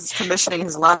as he was commissioning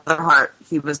his leather heart.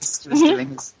 He was doing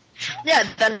his. Yeah,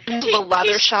 then the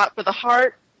leather shot for the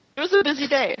heart. It was a busy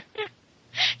day.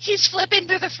 He's flipping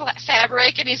through the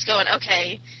fabric and he's going,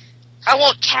 okay, I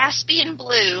want Caspian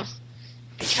blue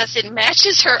because it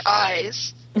matches her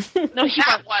eyes. No, he That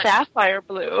got one. sapphire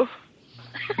blue.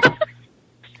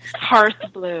 Hearth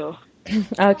blue.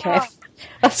 Okay,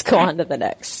 let's go on to the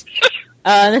next.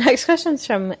 The next question is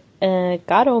from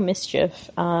Gato Mischief,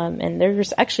 and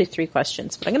there's actually 3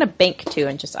 questions, but I'm going to bank 2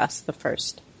 and just ask the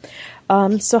first.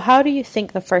 So how do you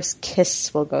think the first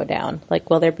kiss will go down? Like,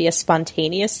 will there be a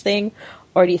spontaneous thing,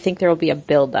 or do you think there will be a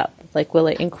build-up? Like, will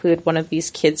it include one of these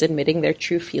kids admitting their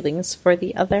true feelings for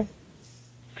the other?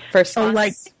 First, Oh,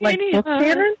 like book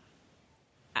canon?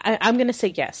 I'm going to say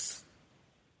yes.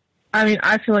 I mean,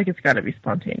 I feel like it's got to be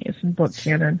spontaneous in book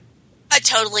canon. I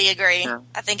totally agree. Yeah.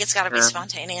 I think it's got to be Yeah.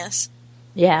 spontaneous.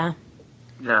 Yeah.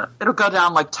 Yeah, it'll go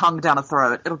down like tongue down a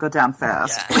throat. It'll go down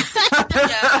fast.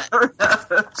 Yeah.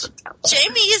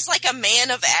 Jamie is like a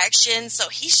man of action, so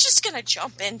he's just going to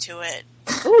jump into it.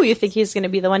 Ooh, you think he's going to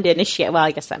be the one to initiate? Well,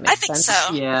 I guess that makes I think sense.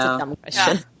 so. It's Yeah. a dumb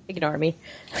question. Ignore me.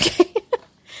 Okay.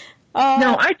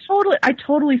 No, I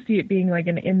totally see it being like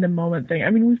an in the moment thing. I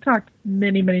mean, we've talked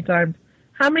many, many times.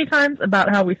 How many times about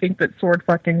how we think that sword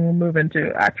fucking will move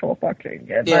into actual fucking?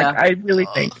 And Yeah. like, I really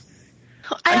think.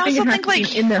 I think also it has think to be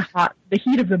like in the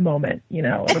heat of the moment.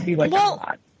 It'll be like Well, a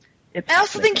lot. I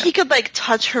also think he could like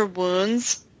touch her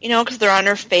wounds, because they're on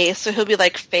her face, so he'll be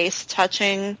like face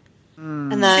touching,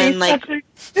 and then like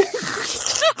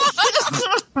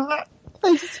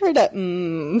I just heard a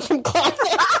from Connor.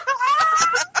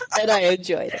 And I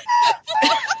enjoyed it.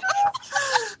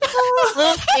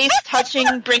 little face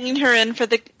touching, bringing her in for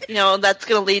the that's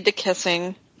gonna lead to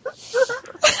kissing.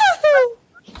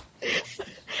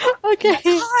 Okay.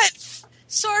 God,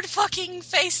 sword fucking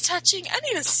face touching. I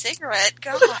need a cigarette.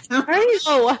 God.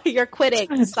 Oh, you're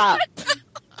quitting. Stop.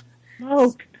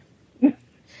 Smoke.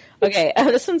 Okay,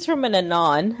 this one's from an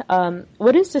Anon.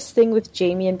 What is this thing with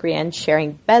Jamie and Brienne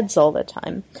sharing beds all the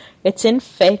time? It's in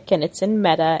fic and it's in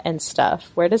meta and stuff.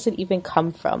 Where does it even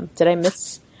come from? Did I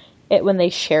miss it when they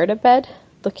shared a bed?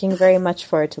 Looking very much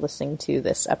forward to listening to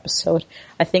this episode.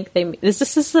 I think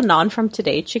this is the non from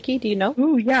today, Chicky? Do you know?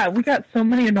 Ooh, yeah, we got so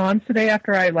many anons today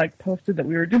after I posted that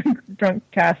we were doing drunk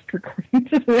cast recording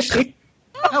today.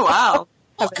 Oh wow.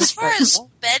 Well, as far as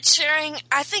bed sharing,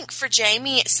 I think for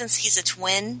Jamie, since he's a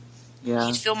twin, Yeah.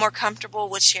 he'd feel more comfortable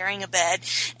with sharing a bed.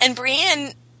 And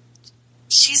Brienne,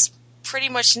 she's pretty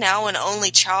much now an only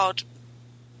child.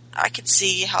 I could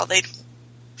see how they'd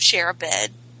share a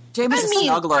bed. Jamie's a for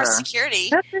snuggler. security.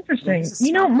 That's interesting. This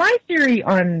is My theory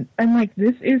on, and like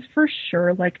this is for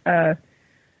sure like I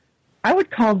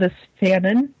would call this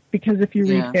fanon, because if you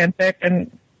read fanfic,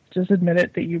 and just admit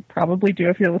it that you probably do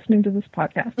if you're listening to this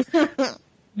podcast,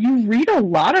 you read a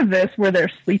lot of this where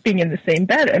they're sleeping in the same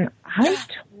bed, and I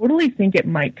totally think it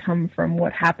might come from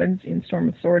what happens in Storm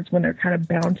of Swords when they're kind of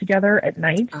bound together at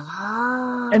night,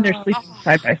 and they're sleeping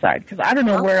side by side, because I don't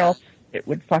know where else it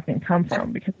would fucking come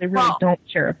from, because they really don't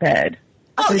share a bed.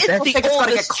 Oh, it's think the it's gonna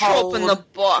oldest get trope in cold. the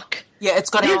book. Yeah, it's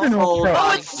got It is an a old whole. trope.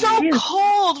 Oh, it's so It is.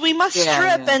 cold. We must Yeah,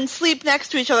 strip yeah. and sleep next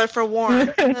to each other for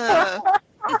warmth.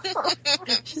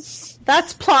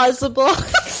 That's plausible. No,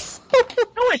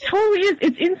 it totally is.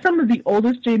 It's in some of the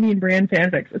oldest Jamie and Brienne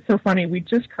fanfics. It's so funny. We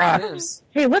just It crossed. is.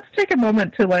 Hey, let's take a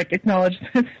moment to acknowledge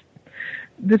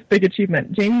this big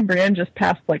achievement. Jamie and Brienne just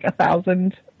passed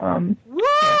 1,000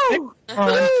 Woo!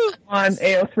 on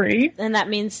AO3. And that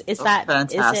means, is Oh, it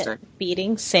fantastic.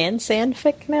 beating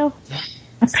Sandfic now?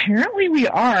 Apparently we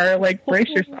are. Brace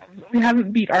yourselves. We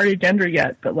haven't beat Arya Gendry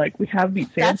yet, but we have beat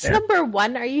That's Sansa. number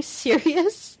 1. Are you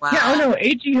serious? Wow. Yeah, no,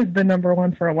 AG has been number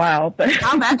 1 for a while, but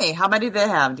How many? How many do they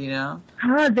have? Do you know?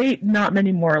 they not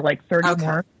many more, 30 Okay.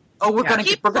 more. Oh, we're Yeah. gonna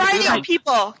Keep we're gonna beat writing, them.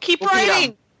 people. Keep We'll beat 'em.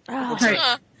 writing. Oh,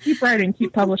 Right. Keep writing,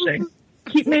 keep publishing.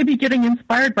 Keep maybe getting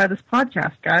inspired by this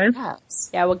podcast, guys. Yes.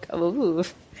 yeah, we'll go. Ooh.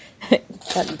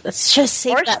 Let's just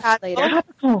save Or that for shadow. later.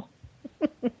 Topical.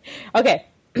 Okay.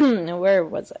 Where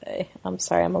was I? I'm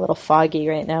sorry, I'm a little foggy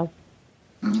right now.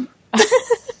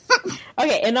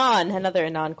 Okay, another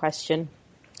Anon question.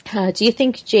 Do you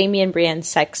think Jamie and Brienne's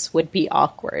sex would be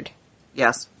awkward?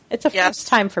 Yes. It's a Yes. first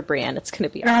time for Brienne. It's going to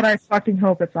be God, I fucking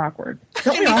hope it's awkward.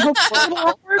 Don't we all hope it's a little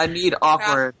awkward? I need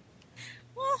awkward.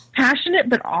 Passionate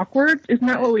but awkward? Isn't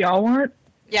that what we all want?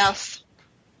 Yes.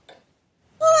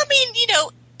 mean,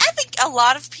 I think a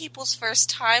lot of people's first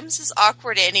times is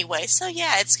awkward anyway. So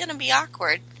yeah, it's going to be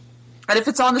awkward. And if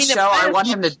it's on the show, I want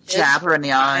him to jab her in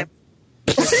the eye.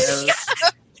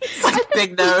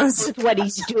 Big nose. This is what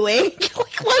he's doing.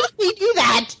 Why would he do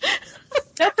that?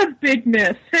 That's a big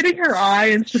miss. Hitting her eye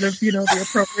instead of, the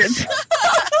appropriate.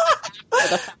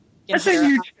 That's a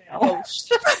huge fail.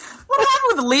 What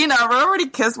happened with Lena? Remember when he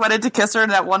went in to kiss her in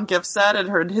that one gift set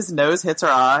and his nose hits her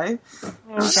eye?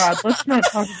 Oh God, let's not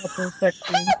talk about those sex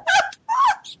scenes.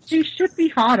 She should be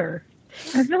hotter.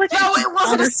 I feel like no, it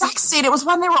wasn't a sex scene. It was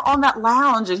when they were on that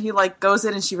lounge and he goes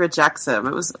in and she rejects him.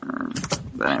 It was,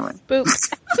 but anyway. Boop.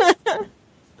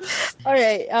 All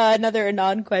right, another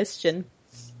Anon question.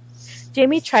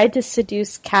 Jamie tried to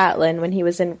seduce Catelyn when he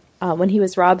was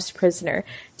Rob's prisoner.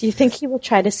 Do you think he will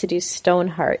try to seduce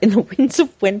Stoneheart in the Winds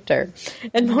of Winter?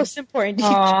 And most important, do you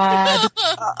oh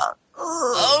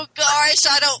gosh,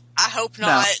 I hope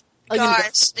not. No.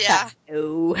 Gosh, yeah.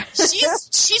 No.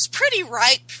 She's pretty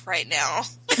ripe right now.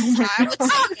 I would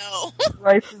say no.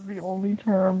 Ripe is the only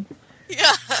term.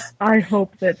 Yeah. I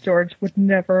hope that George would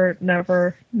never,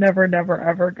 ever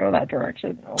go that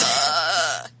direction. Oh.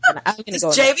 I'm gonna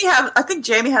go. I think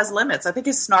Jamie has limits. I think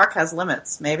his snark has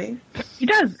limits. Maybe he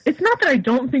does. It's not that I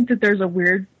don't think that there's a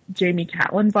weird Jamie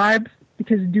Catelyn vibe,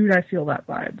 because dude, I feel that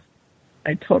vibe.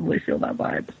 I totally feel that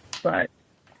vibe. But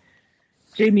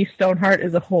Jamie Stoneheart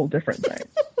is a whole different thing.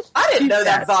 I didn't know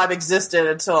that vibe existed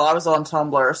until I was on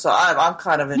Tumblr, so I'm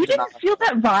kind of into that. You didn't feel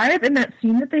that vibe in that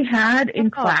scene that they had in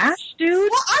Clash,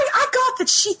 dude? Well, I got that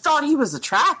she thought he was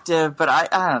attractive, but I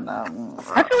don't know.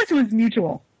 I feel like it was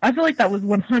mutual. I feel like that was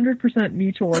 100%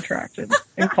 mutual attraction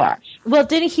in Clash. Well,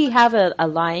 didn't he have a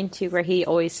line, too, where he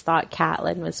always thought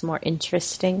Catelyn was more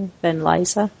interesting than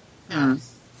Lysa? I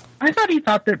thought he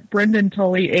thought that Brendan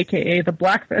Tully, a.k.a. the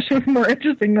Blackfish, was more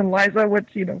interesting than Lysa, which,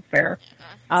 fair.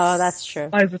 Oh, that's true.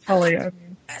 Lysa Tully, I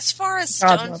mean. As far as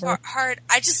Stoneheart,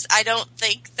 I don't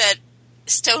think that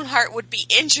Stoneheart would be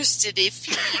interested if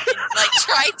he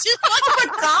tried to. Oh my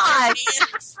God!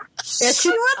 Yeah, she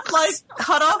would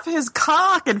cut off his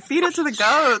cock and feed it to the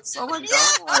goats. Oh my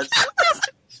God!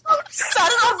 Set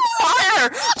it on fire!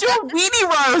 Do a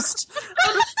weenie roast!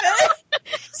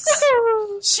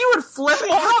 She would flip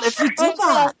out if you did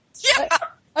that. Yeah.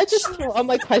 I just threw all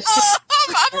my questions.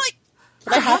 I'm like,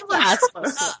 but I have to ask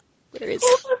first. Go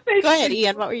ahead,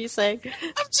 Ian. What were you saying?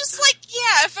 I'm just like,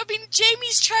 yeah.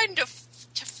 Jamie's trying to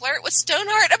flirt with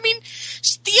Stoneheart. I mean,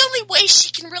 the only way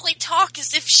she can really talk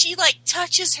is if she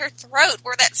touches her throat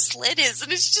where that slit is,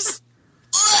 and it's just.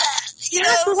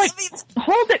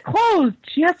 Hold it closed.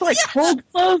 She has to hold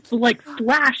closed to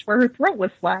slash where her throat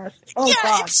was slashed. Oh yeah,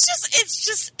 God.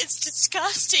 it's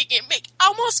disgusting. I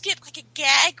almost get a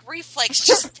gag reflex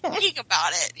just thinking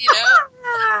about it.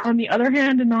 On the other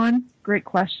hand, Anon, great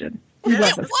question. It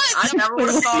was. I never would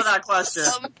have thought of that question.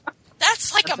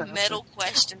 That's a metal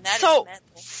question. That is metal.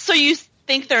 So you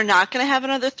think they're not going to have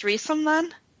another threesome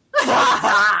then?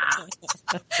 I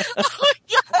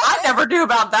never knew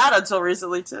about that until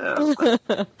recently too.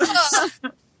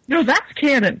 No, that's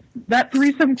canon. That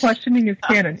threesome questioning is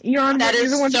canon. Eon, that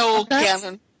is the one so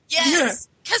canon. Yes,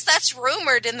 because that's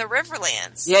rumored in the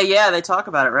Riverlands. Yeah, they talk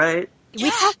about it, right? We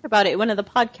talked about it in one of the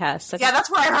podcasts. Yeah, that's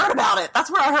where I heard about it.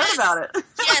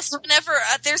 Yes, whenever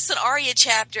there's an Arya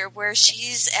chapter where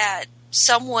she's at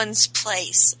someone's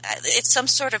place. It's some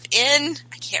sort of inn.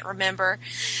 I can't remember.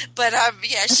 But,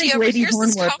 she overhears Lady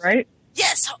Hornwood, right?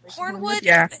 Yes, Hornwood.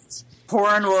 Yeah.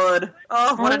 Hornwood.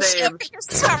 Oh, what a name. She overhears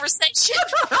this conversation.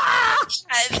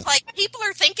 It's like people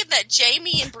are thinking that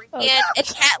Jamie and Brienne and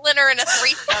Catelyn are in a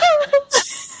threesome.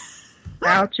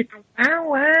 Wow, chicken.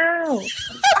 Wow.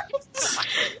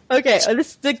 Okay,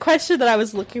 the question that I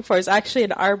was looking for is actually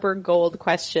an Arbor Gold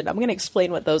question. I'm going to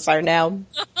explain what those are now.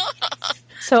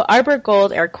 So Arbor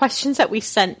Gold are questions that we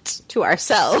sent to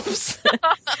ourselves.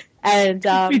 And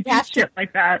we do shit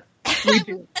like that. We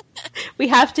do. We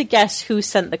have to guess who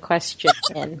sent the question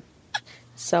in.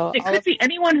 So it could be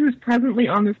anyone who's presently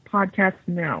on this podcast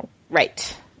now.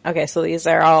 Right. Okay, so these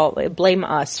are all, blame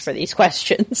us for these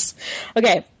questions.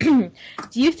 Okay. Do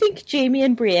you think Jamie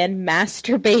and Brienne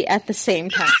masturbate at the same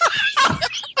time?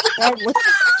 While looking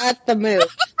at the moon.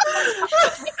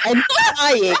 And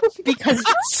crying because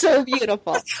it's so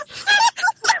beautiful.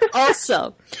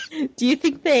 Also, do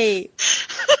they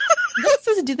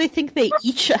think they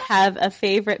each have a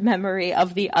favorite memory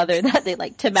of the other that they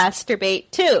like to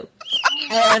masturbate to?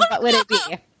 And what would it be?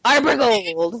 Arbor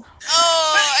Gold.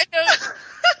 Oh, I know.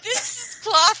 This is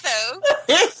Clotho.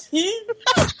 It's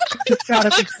gotta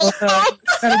be Clotho.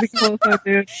 It's gotta be Clotho,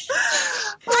 dude.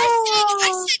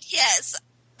 I said yes.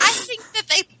 I think that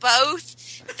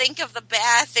think of the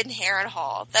bath in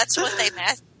Harrenhal. That's what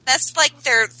that's like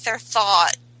their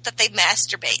thought that they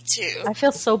masturbate to. I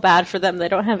feel so bad for them. They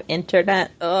don't have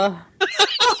internet. Ugh.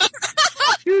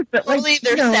 Dude, but like, Totally,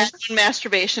 there's sad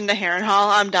masturbation to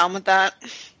Harrenhal. I'm down with that.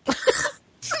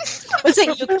 Was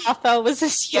it you, Katho? Was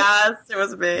this you? Yes, it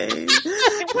was me.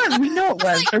 it was. We know it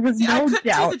was. There was I no couldn't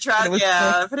doubt. do the dress. that it was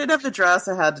Yeah, if I didn't have the dress,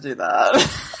 I had to do that.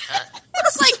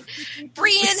 It's like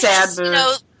Brienne Sad has,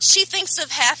 mood. she thinks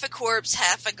of half a corpse,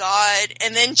 half a god,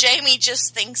 and then Jamie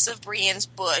just thinks of Brienne's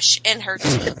bush and her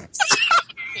tits.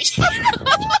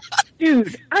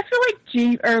 Dude, I feel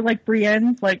like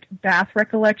Brienne's like bath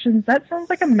recollections. That sounds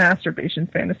like a masturbation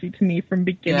fantasy to me from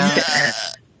beginning to end.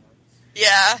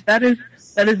 Yeah.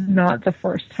 That is not the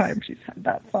first time she's had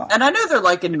that thought. And I know they're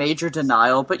like in major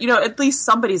denial, but at least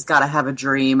somebody's got to have a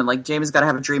dream, and like Jamie's got to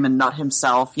have a dream and not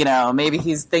himself. Maybe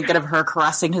he's thinking of her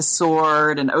caressing his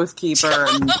sword and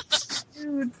Oathkeeper. And...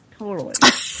 Dude, totally.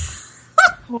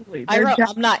 Totally. I wrote,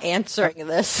 I'm not answering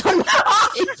this. We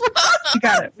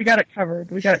got it. We got it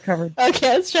covered. Okay,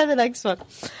 let's try the next one.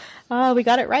 We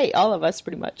got it right, all of us,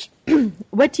 pretty much.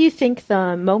 What do you think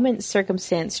the moment,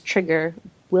 circumstance, trigger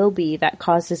will be that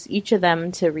causes each of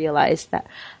them to realize that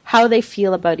how they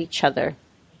feel about each other?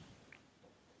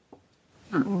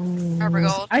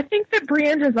 Gold. I think that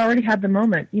Brienne has already had the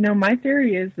moment. My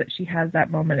theory is that she has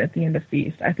that moment at the end of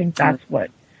Feast. I think that's what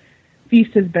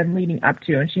Feast has been leading up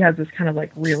to, and she has this kind of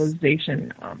like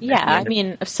realization.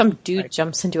 If some dude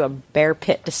jumps into a bear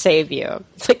pit to save you,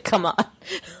 it's like, come on.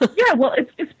 Yeah, well,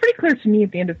 it's pretty clear to me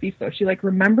at the end of Feast, though. She like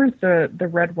remembers the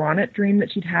Red Ronnet dream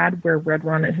that she'd had, where Red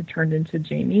Ronnet had turned into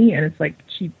Jamie, and it's like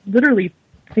she literally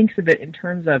thinks of it in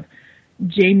terms of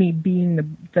Jamie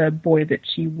being the boy that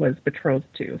she was betrothed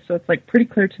to. So it's like pretty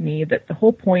clear to me that the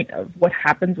whole point of what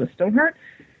happens with Stoneheart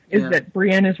is that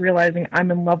Brienne is realizing,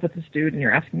 I'm in love with this dude and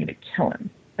you're asking me to kill him.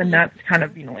 And that's kind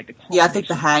of, like the culmination. Yeah, I think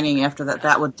the hanging after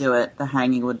that would do it. The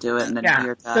hanging would do it, and then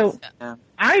fear death. So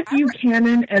I view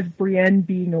canon as Brienne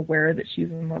being aware that she's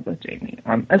in love with Jamie.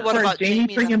 As far as Jamie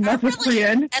being in love with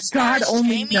Brienne, God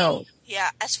only knows. Yeah,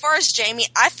 as far as Jamie,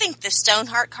 I think the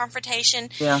Stoneheart confrontation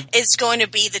is going to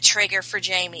be the trigger for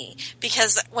Jamie,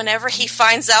 because whenever he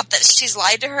finds out that she's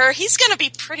lied to her, he's going to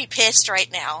be pretty pissed right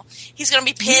now. He's going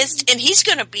to be pissed, and he's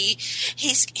going to be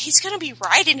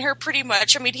riding her pretty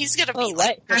much. I mean, he's going to be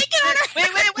like, wait,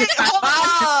 hold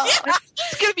on.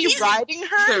 He's going to be riding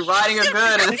her? He's riding her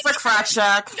good, and it's a crack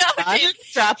shack. No, dude,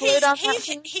 extrapolate on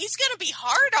that. He's going to be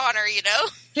hard on her,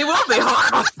 He will be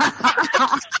hard on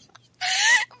her.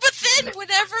 But then,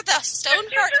 whenever the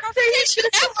Stoneheart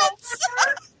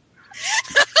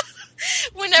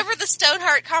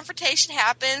confrontation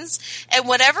happens, and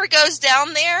whatever goes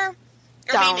down there,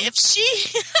 if she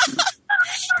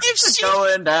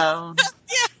going down,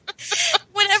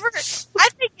 I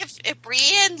think if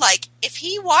Brienne, if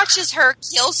he watches her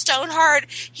kill Stoneheart,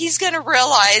 he's going to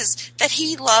realize that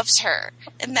he loves her,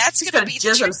 and that's going to be the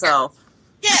trigger. Himself.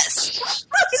 Yes,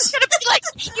 it's going to be like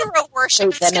hero worship.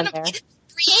 It's going to be.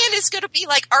 Brienne is going to be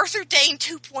like Arthur Dane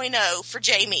 2.0 for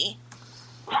Jamie.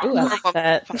 Ooh, I like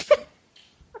that.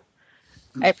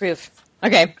 I approve.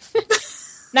 Okay.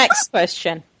 Next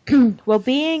question. Will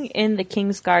being in the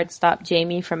Kingsguard stop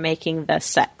Jamie from making the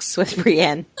sex with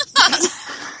Brienne?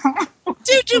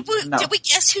 Dude, did we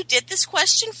guess who did this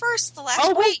question first? The last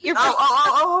one? Wait, you're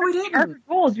we didn't. Arthur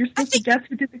Gold, you're supposed to guess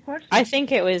who did the question. I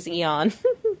think it was Eon.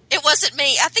 It wasn't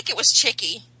me. I think it was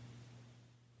Chicky.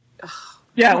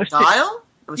 Yeah, it was Dial?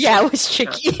 It was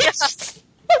Chicky.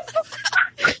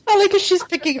 I like how she's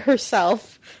picking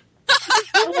herself.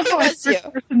 Bless you.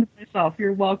 Person to myself.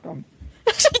 You're welcome.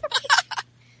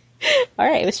 All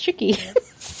right, it was Chicky.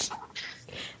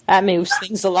 That moves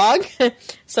things along.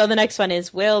 So the next one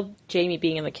is, will Jamie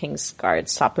being in the Kingsguard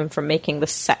stop him from making the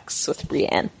sex with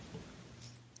Brienne?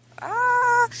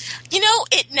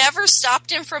 It never stopped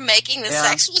him from making the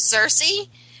sex with Cersei.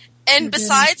 And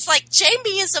besides,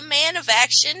 Jamie is a man of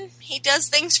action. He does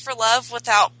things for love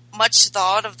without much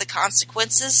thought of the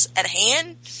consequences at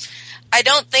hand. I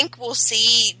don't think we'll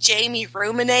see Jamie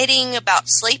ruminating about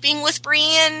sleeping with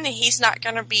Brienne. He's not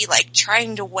going to be,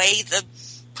 trying to weigh the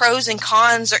pros and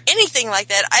cons or anything like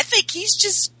that. I think it's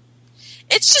just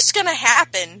going to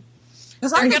happen. I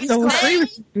so agree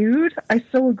with you, dude. I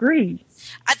so agree.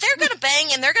 They're going to bang,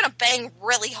 and they're going to bang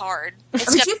really hard.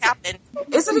 It's going to happen.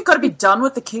 Isn't he going to be done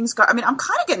with the Kingsguard? I mean, I'm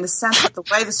kind of getting the sense that the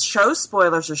way the show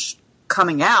spoilers are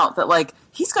coming out, that,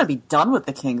 he's going to be done with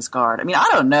the Kingsguard. I mean, I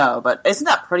don't know, but isn't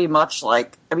that pretty much,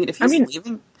 if he's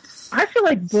leaving? I feel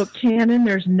like book canon,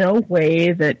 there's no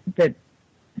way that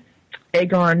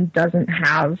Aegon doesn't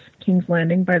have King's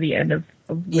Landing by the end of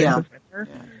Winds of Winter.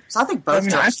 Yeah. So I think I both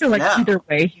mean, I judges feel like know. either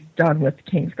way, he's done with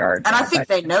Kingsguard. And I think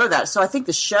they know that. So I think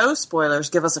the show spoilers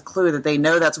give us a clue that they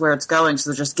know that's where it's going, so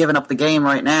they're just giving up the game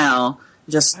right now,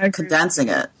 just I agree. condensing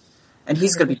it. And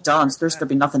he's going to be done, so there's going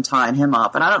to be nothing tying him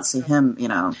up. And I don't see him,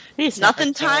 He's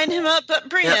Nothing tying him up but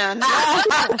Brienne.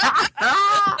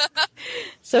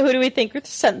 So who do we think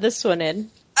sent this one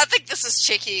in? I think this is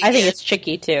Chicky. I think it's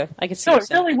Chicky too. I can see. No, who it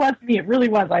sent really was me. It really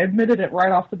was. I admitted it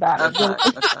right off the bat. It Okay, really-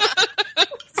 okay.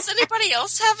 Does anybody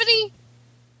else have any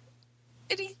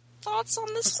thoughts on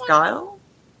this one? Kyle?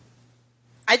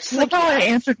 I just Well, how I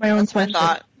answered my own That's my question.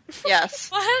 thought. Yes.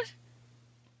 What?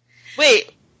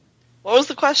 Wait. What was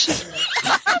the question?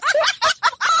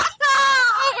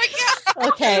 Oh my god!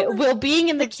 Okay, will being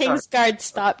in the Kingsguard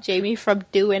stop Jamie from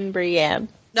doing Brienne?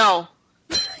 No.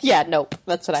 Yeah, nope.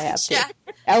 That's what I have too. Yeah.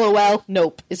 LOL,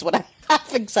 nope is what I have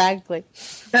exactly.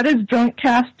 That is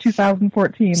Drunkcast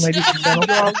 2014, ladies and gentlemen.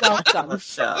 You're welcome.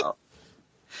 Michelle.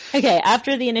 Okay,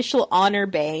 after the initial honor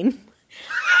bane,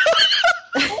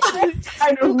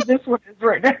 I know who this one is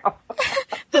right now.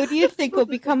 who do you think will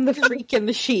become the freak in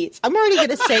the sheets? I'm already going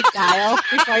to say Kyle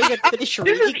before you get finish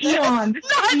This is reading. Eon. This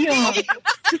is Eon.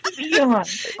 This is Eon.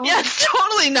 Yes,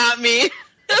 totally not me.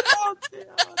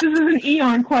 This is an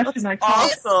Eon question. I call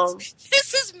it. Awesome.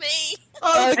 This is me.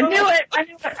 I knew it. I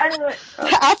knew it. I knew it.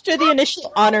 After the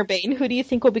initial honor bane, who do you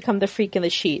think will become the freak in the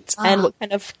sheets? And what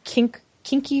kind of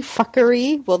kinky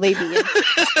fuckery will they be in?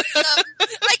 I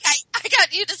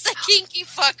got you to say kinky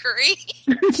fuckery.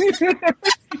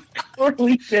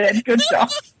 Totally did. Good job.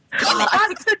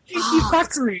 I said kinky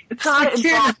fuckery. It's Gotta not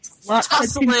canon. involve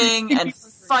tussling and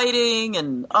fighting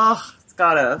and, it's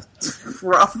gotta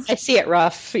rough. I see it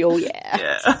rough. Oh, yeah.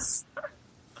 Yes.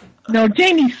 No,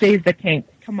 Jamie saved the kink.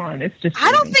 Come on, it's just.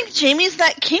 I don't Jamie. think Jamie's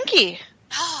that kinky.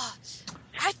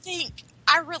 I think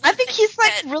he's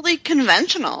like that, really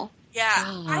conventional. yeah.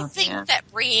 Oh, I think man. that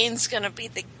Brienne's gonna be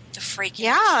the freak.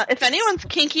 Yeah, if anyone's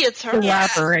kinky, it's her.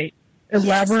 Elaborate.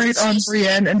 Elaborate on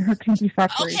Brienne and her kinky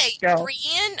fuckery. Okay, Go.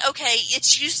 Brienne. Okay,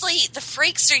 it's usually the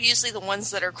freaks are usually the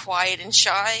ones that are quiet and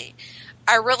shy.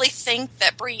 I really think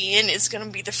that Brienne is going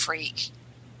to be the freak.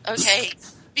 Okay,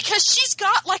 because she's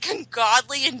got like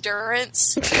ungodly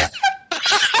endurance. She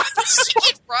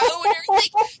can row and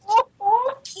everything.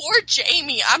 Poor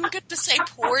Jamie. I'm good to say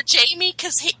poor Jamie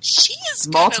because she is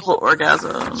Multiple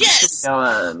orgasms. Yes. Keep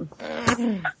going.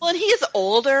 Well, and he's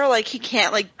older, like he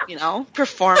can't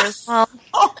perform as well.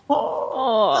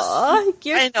 Oh,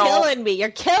 you're I know. killing me. You're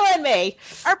killing me.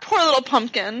 Our poor little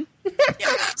pumpkin.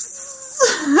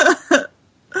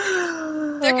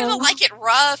 They're gonna like it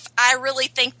rough. I really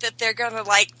think that they're gonna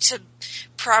like to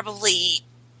probably,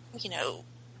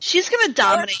 She's gonna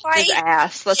dominate his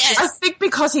ass. Let's Yes. I just think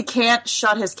because he can't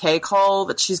shut his cake hole,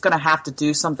 that she's gonna have to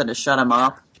do something to shut him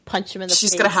up. Punch him in the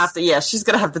She's face. gonna have to, she's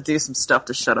gonna have to do some stuff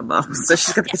to shut him up. So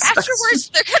she's gonna get Afterwards,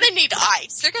 they're gonna need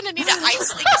ice. They're gonna need an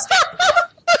ice thing.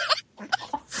 Oh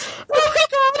my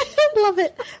god, I love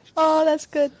it. Oh, that's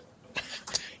good.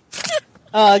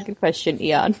 Oh, good question,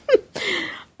 Eon.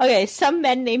 Okay, some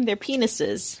men name their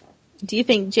penises. Do you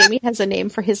think Jamie has a name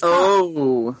for his cock?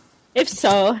 Oh. If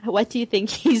so, what do you think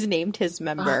he's named his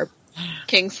member?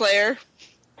 Kingslayer.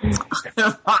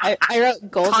 I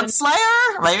wrote golden.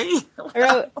 Conslayer? Maybe?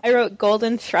 I wrote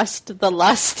golden thrust the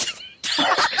lust. Yeah,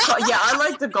 I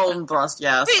like the golden thrust,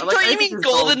 yes. Wait, I like don't you anything mean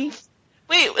that's golden?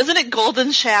 Wait, isn't it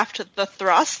golden shaft the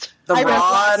thrust? The I wrote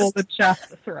rod, Golden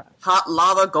shaft thrust. hot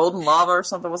lava, golden lava or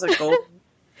something. Was it golden?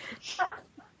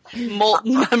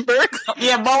 Molten member.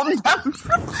 Yeah, molten pepper.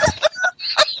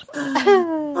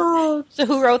 So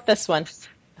who wrote this one?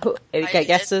 Who, did.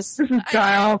 guesses? This is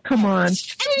Kyle. Come on.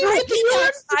 I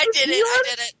did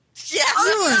it. Yeah.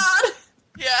 Oh,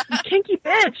 Yeah. Kinky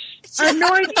bitch. I have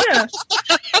no idea.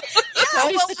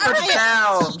 Always well, the God. time.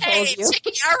 Down. Hey, Told you.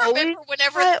 Chicky, I remember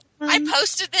whenever I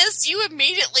posted this, you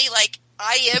immediately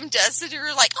IM'd us and you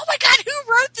were like, oh my god, who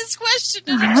wrote this question?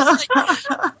 And I was like,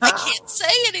 I can't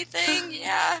say anything.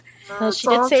 Yeah. Well, she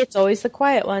did say it's always the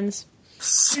quiet ones.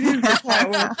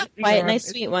 Quiet, Quiet, nice,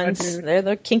 sweet ones. They're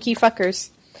the kinky fuckers.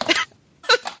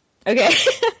 Okay.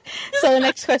 So the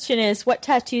next question is, what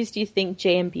tattoos do you think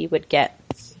J&B would get?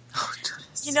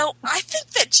 I think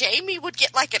that Jamie would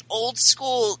get like an old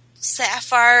school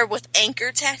sapphire with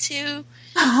anchor tattoo.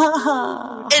 And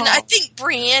I think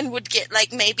Brienne would get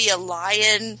like maybe a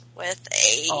lion with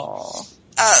a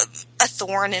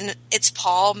thorn in its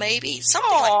paw, maybe something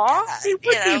like that. It would be.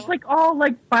 It's like all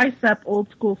like bicep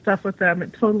old school stuff with them.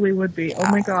 It totally would be. Oh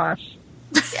my gosh.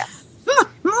 Yeah.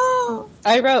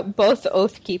 I wrote both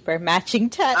Oathkeeper matching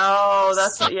tat. Oh,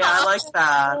 I like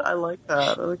that. I like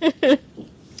that. Okay.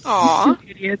 Aw.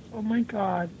 Idiots. Oh my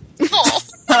god. Oh,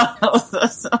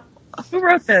 Who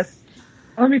wrote this?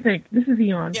 Let me think. This is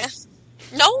Eon. Yes.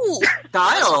 No.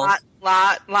 Dial.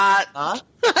 Lot. Huh?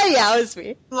 Yeah, it was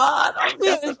me. Lot.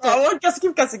 I guess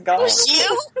keep guessing. Go. It was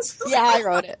you? Yeah, I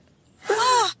wrote it.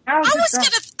 Oh, That was I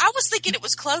just- was thinking it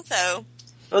was Clotho.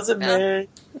 Was it me?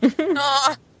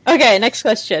 Okay, next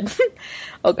question.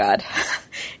 Oh God.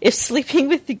 If sleeping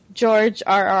with George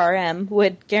RRM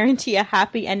would guarantee a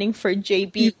happy ending for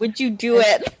JB, would you do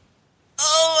it?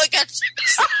 Oh, I got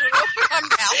my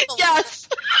mouth. Yes.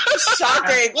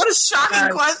 Shocking. What a shocking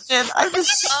Yes. question. I was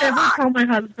Ever shocked. tell my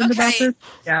husband about Okay. this?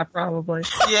 Yeah, probably.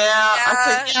 Yeah.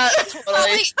 I think,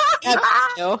 Yeah,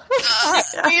 totally. No.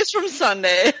 He's from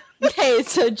Sunday. Okay,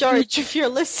 so George, if you're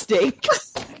listening,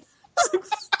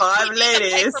 5 A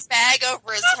ladies. paper bag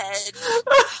over his head.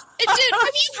 And dude,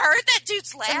 have you heard that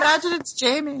dude's laugh? Imagine it's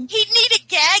Jamie. He'd need a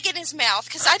gag in his mouth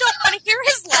because I don't want to hear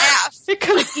his laugh. here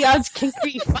comes Eon's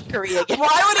kinky fuckery again.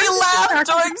 Why would he laugh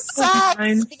during sex?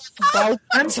 Mind. I'm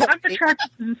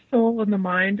attracted to the soul and the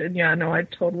mind, and yeah, no, I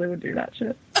totally would do that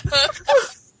shit.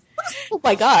 Oh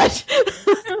my God.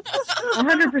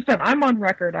 100%. I'm on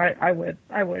record. I would.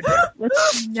 Yeah.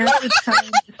 Let's never tell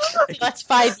him this story. That's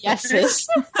 5 yeses.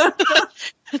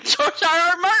 George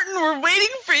R.R. Martin, we're waiting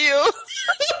for you.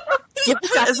 Give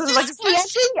us a Is it like happy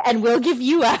ending, and we'll give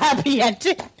you a happy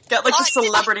ending. get like the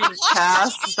celebrity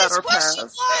cast Did you do that this are question,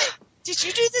 cast? Lot? Did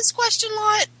you do this question,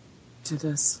 Lot? Do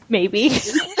this. Maybe.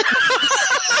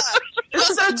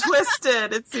 It's so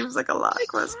twisted. It seems like a lot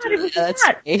question. That's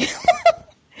me.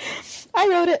 I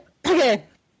wrote it.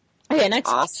 Okay, next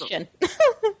Awesome. question.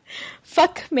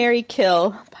 Fuck, marry,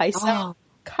 kill, Pycelle,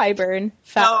 Qyburn,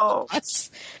 No. Fat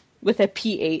with a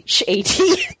PH-AT.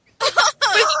 Who's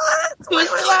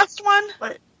the last one?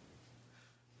 Wait.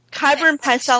 Qyburn, Pycelle,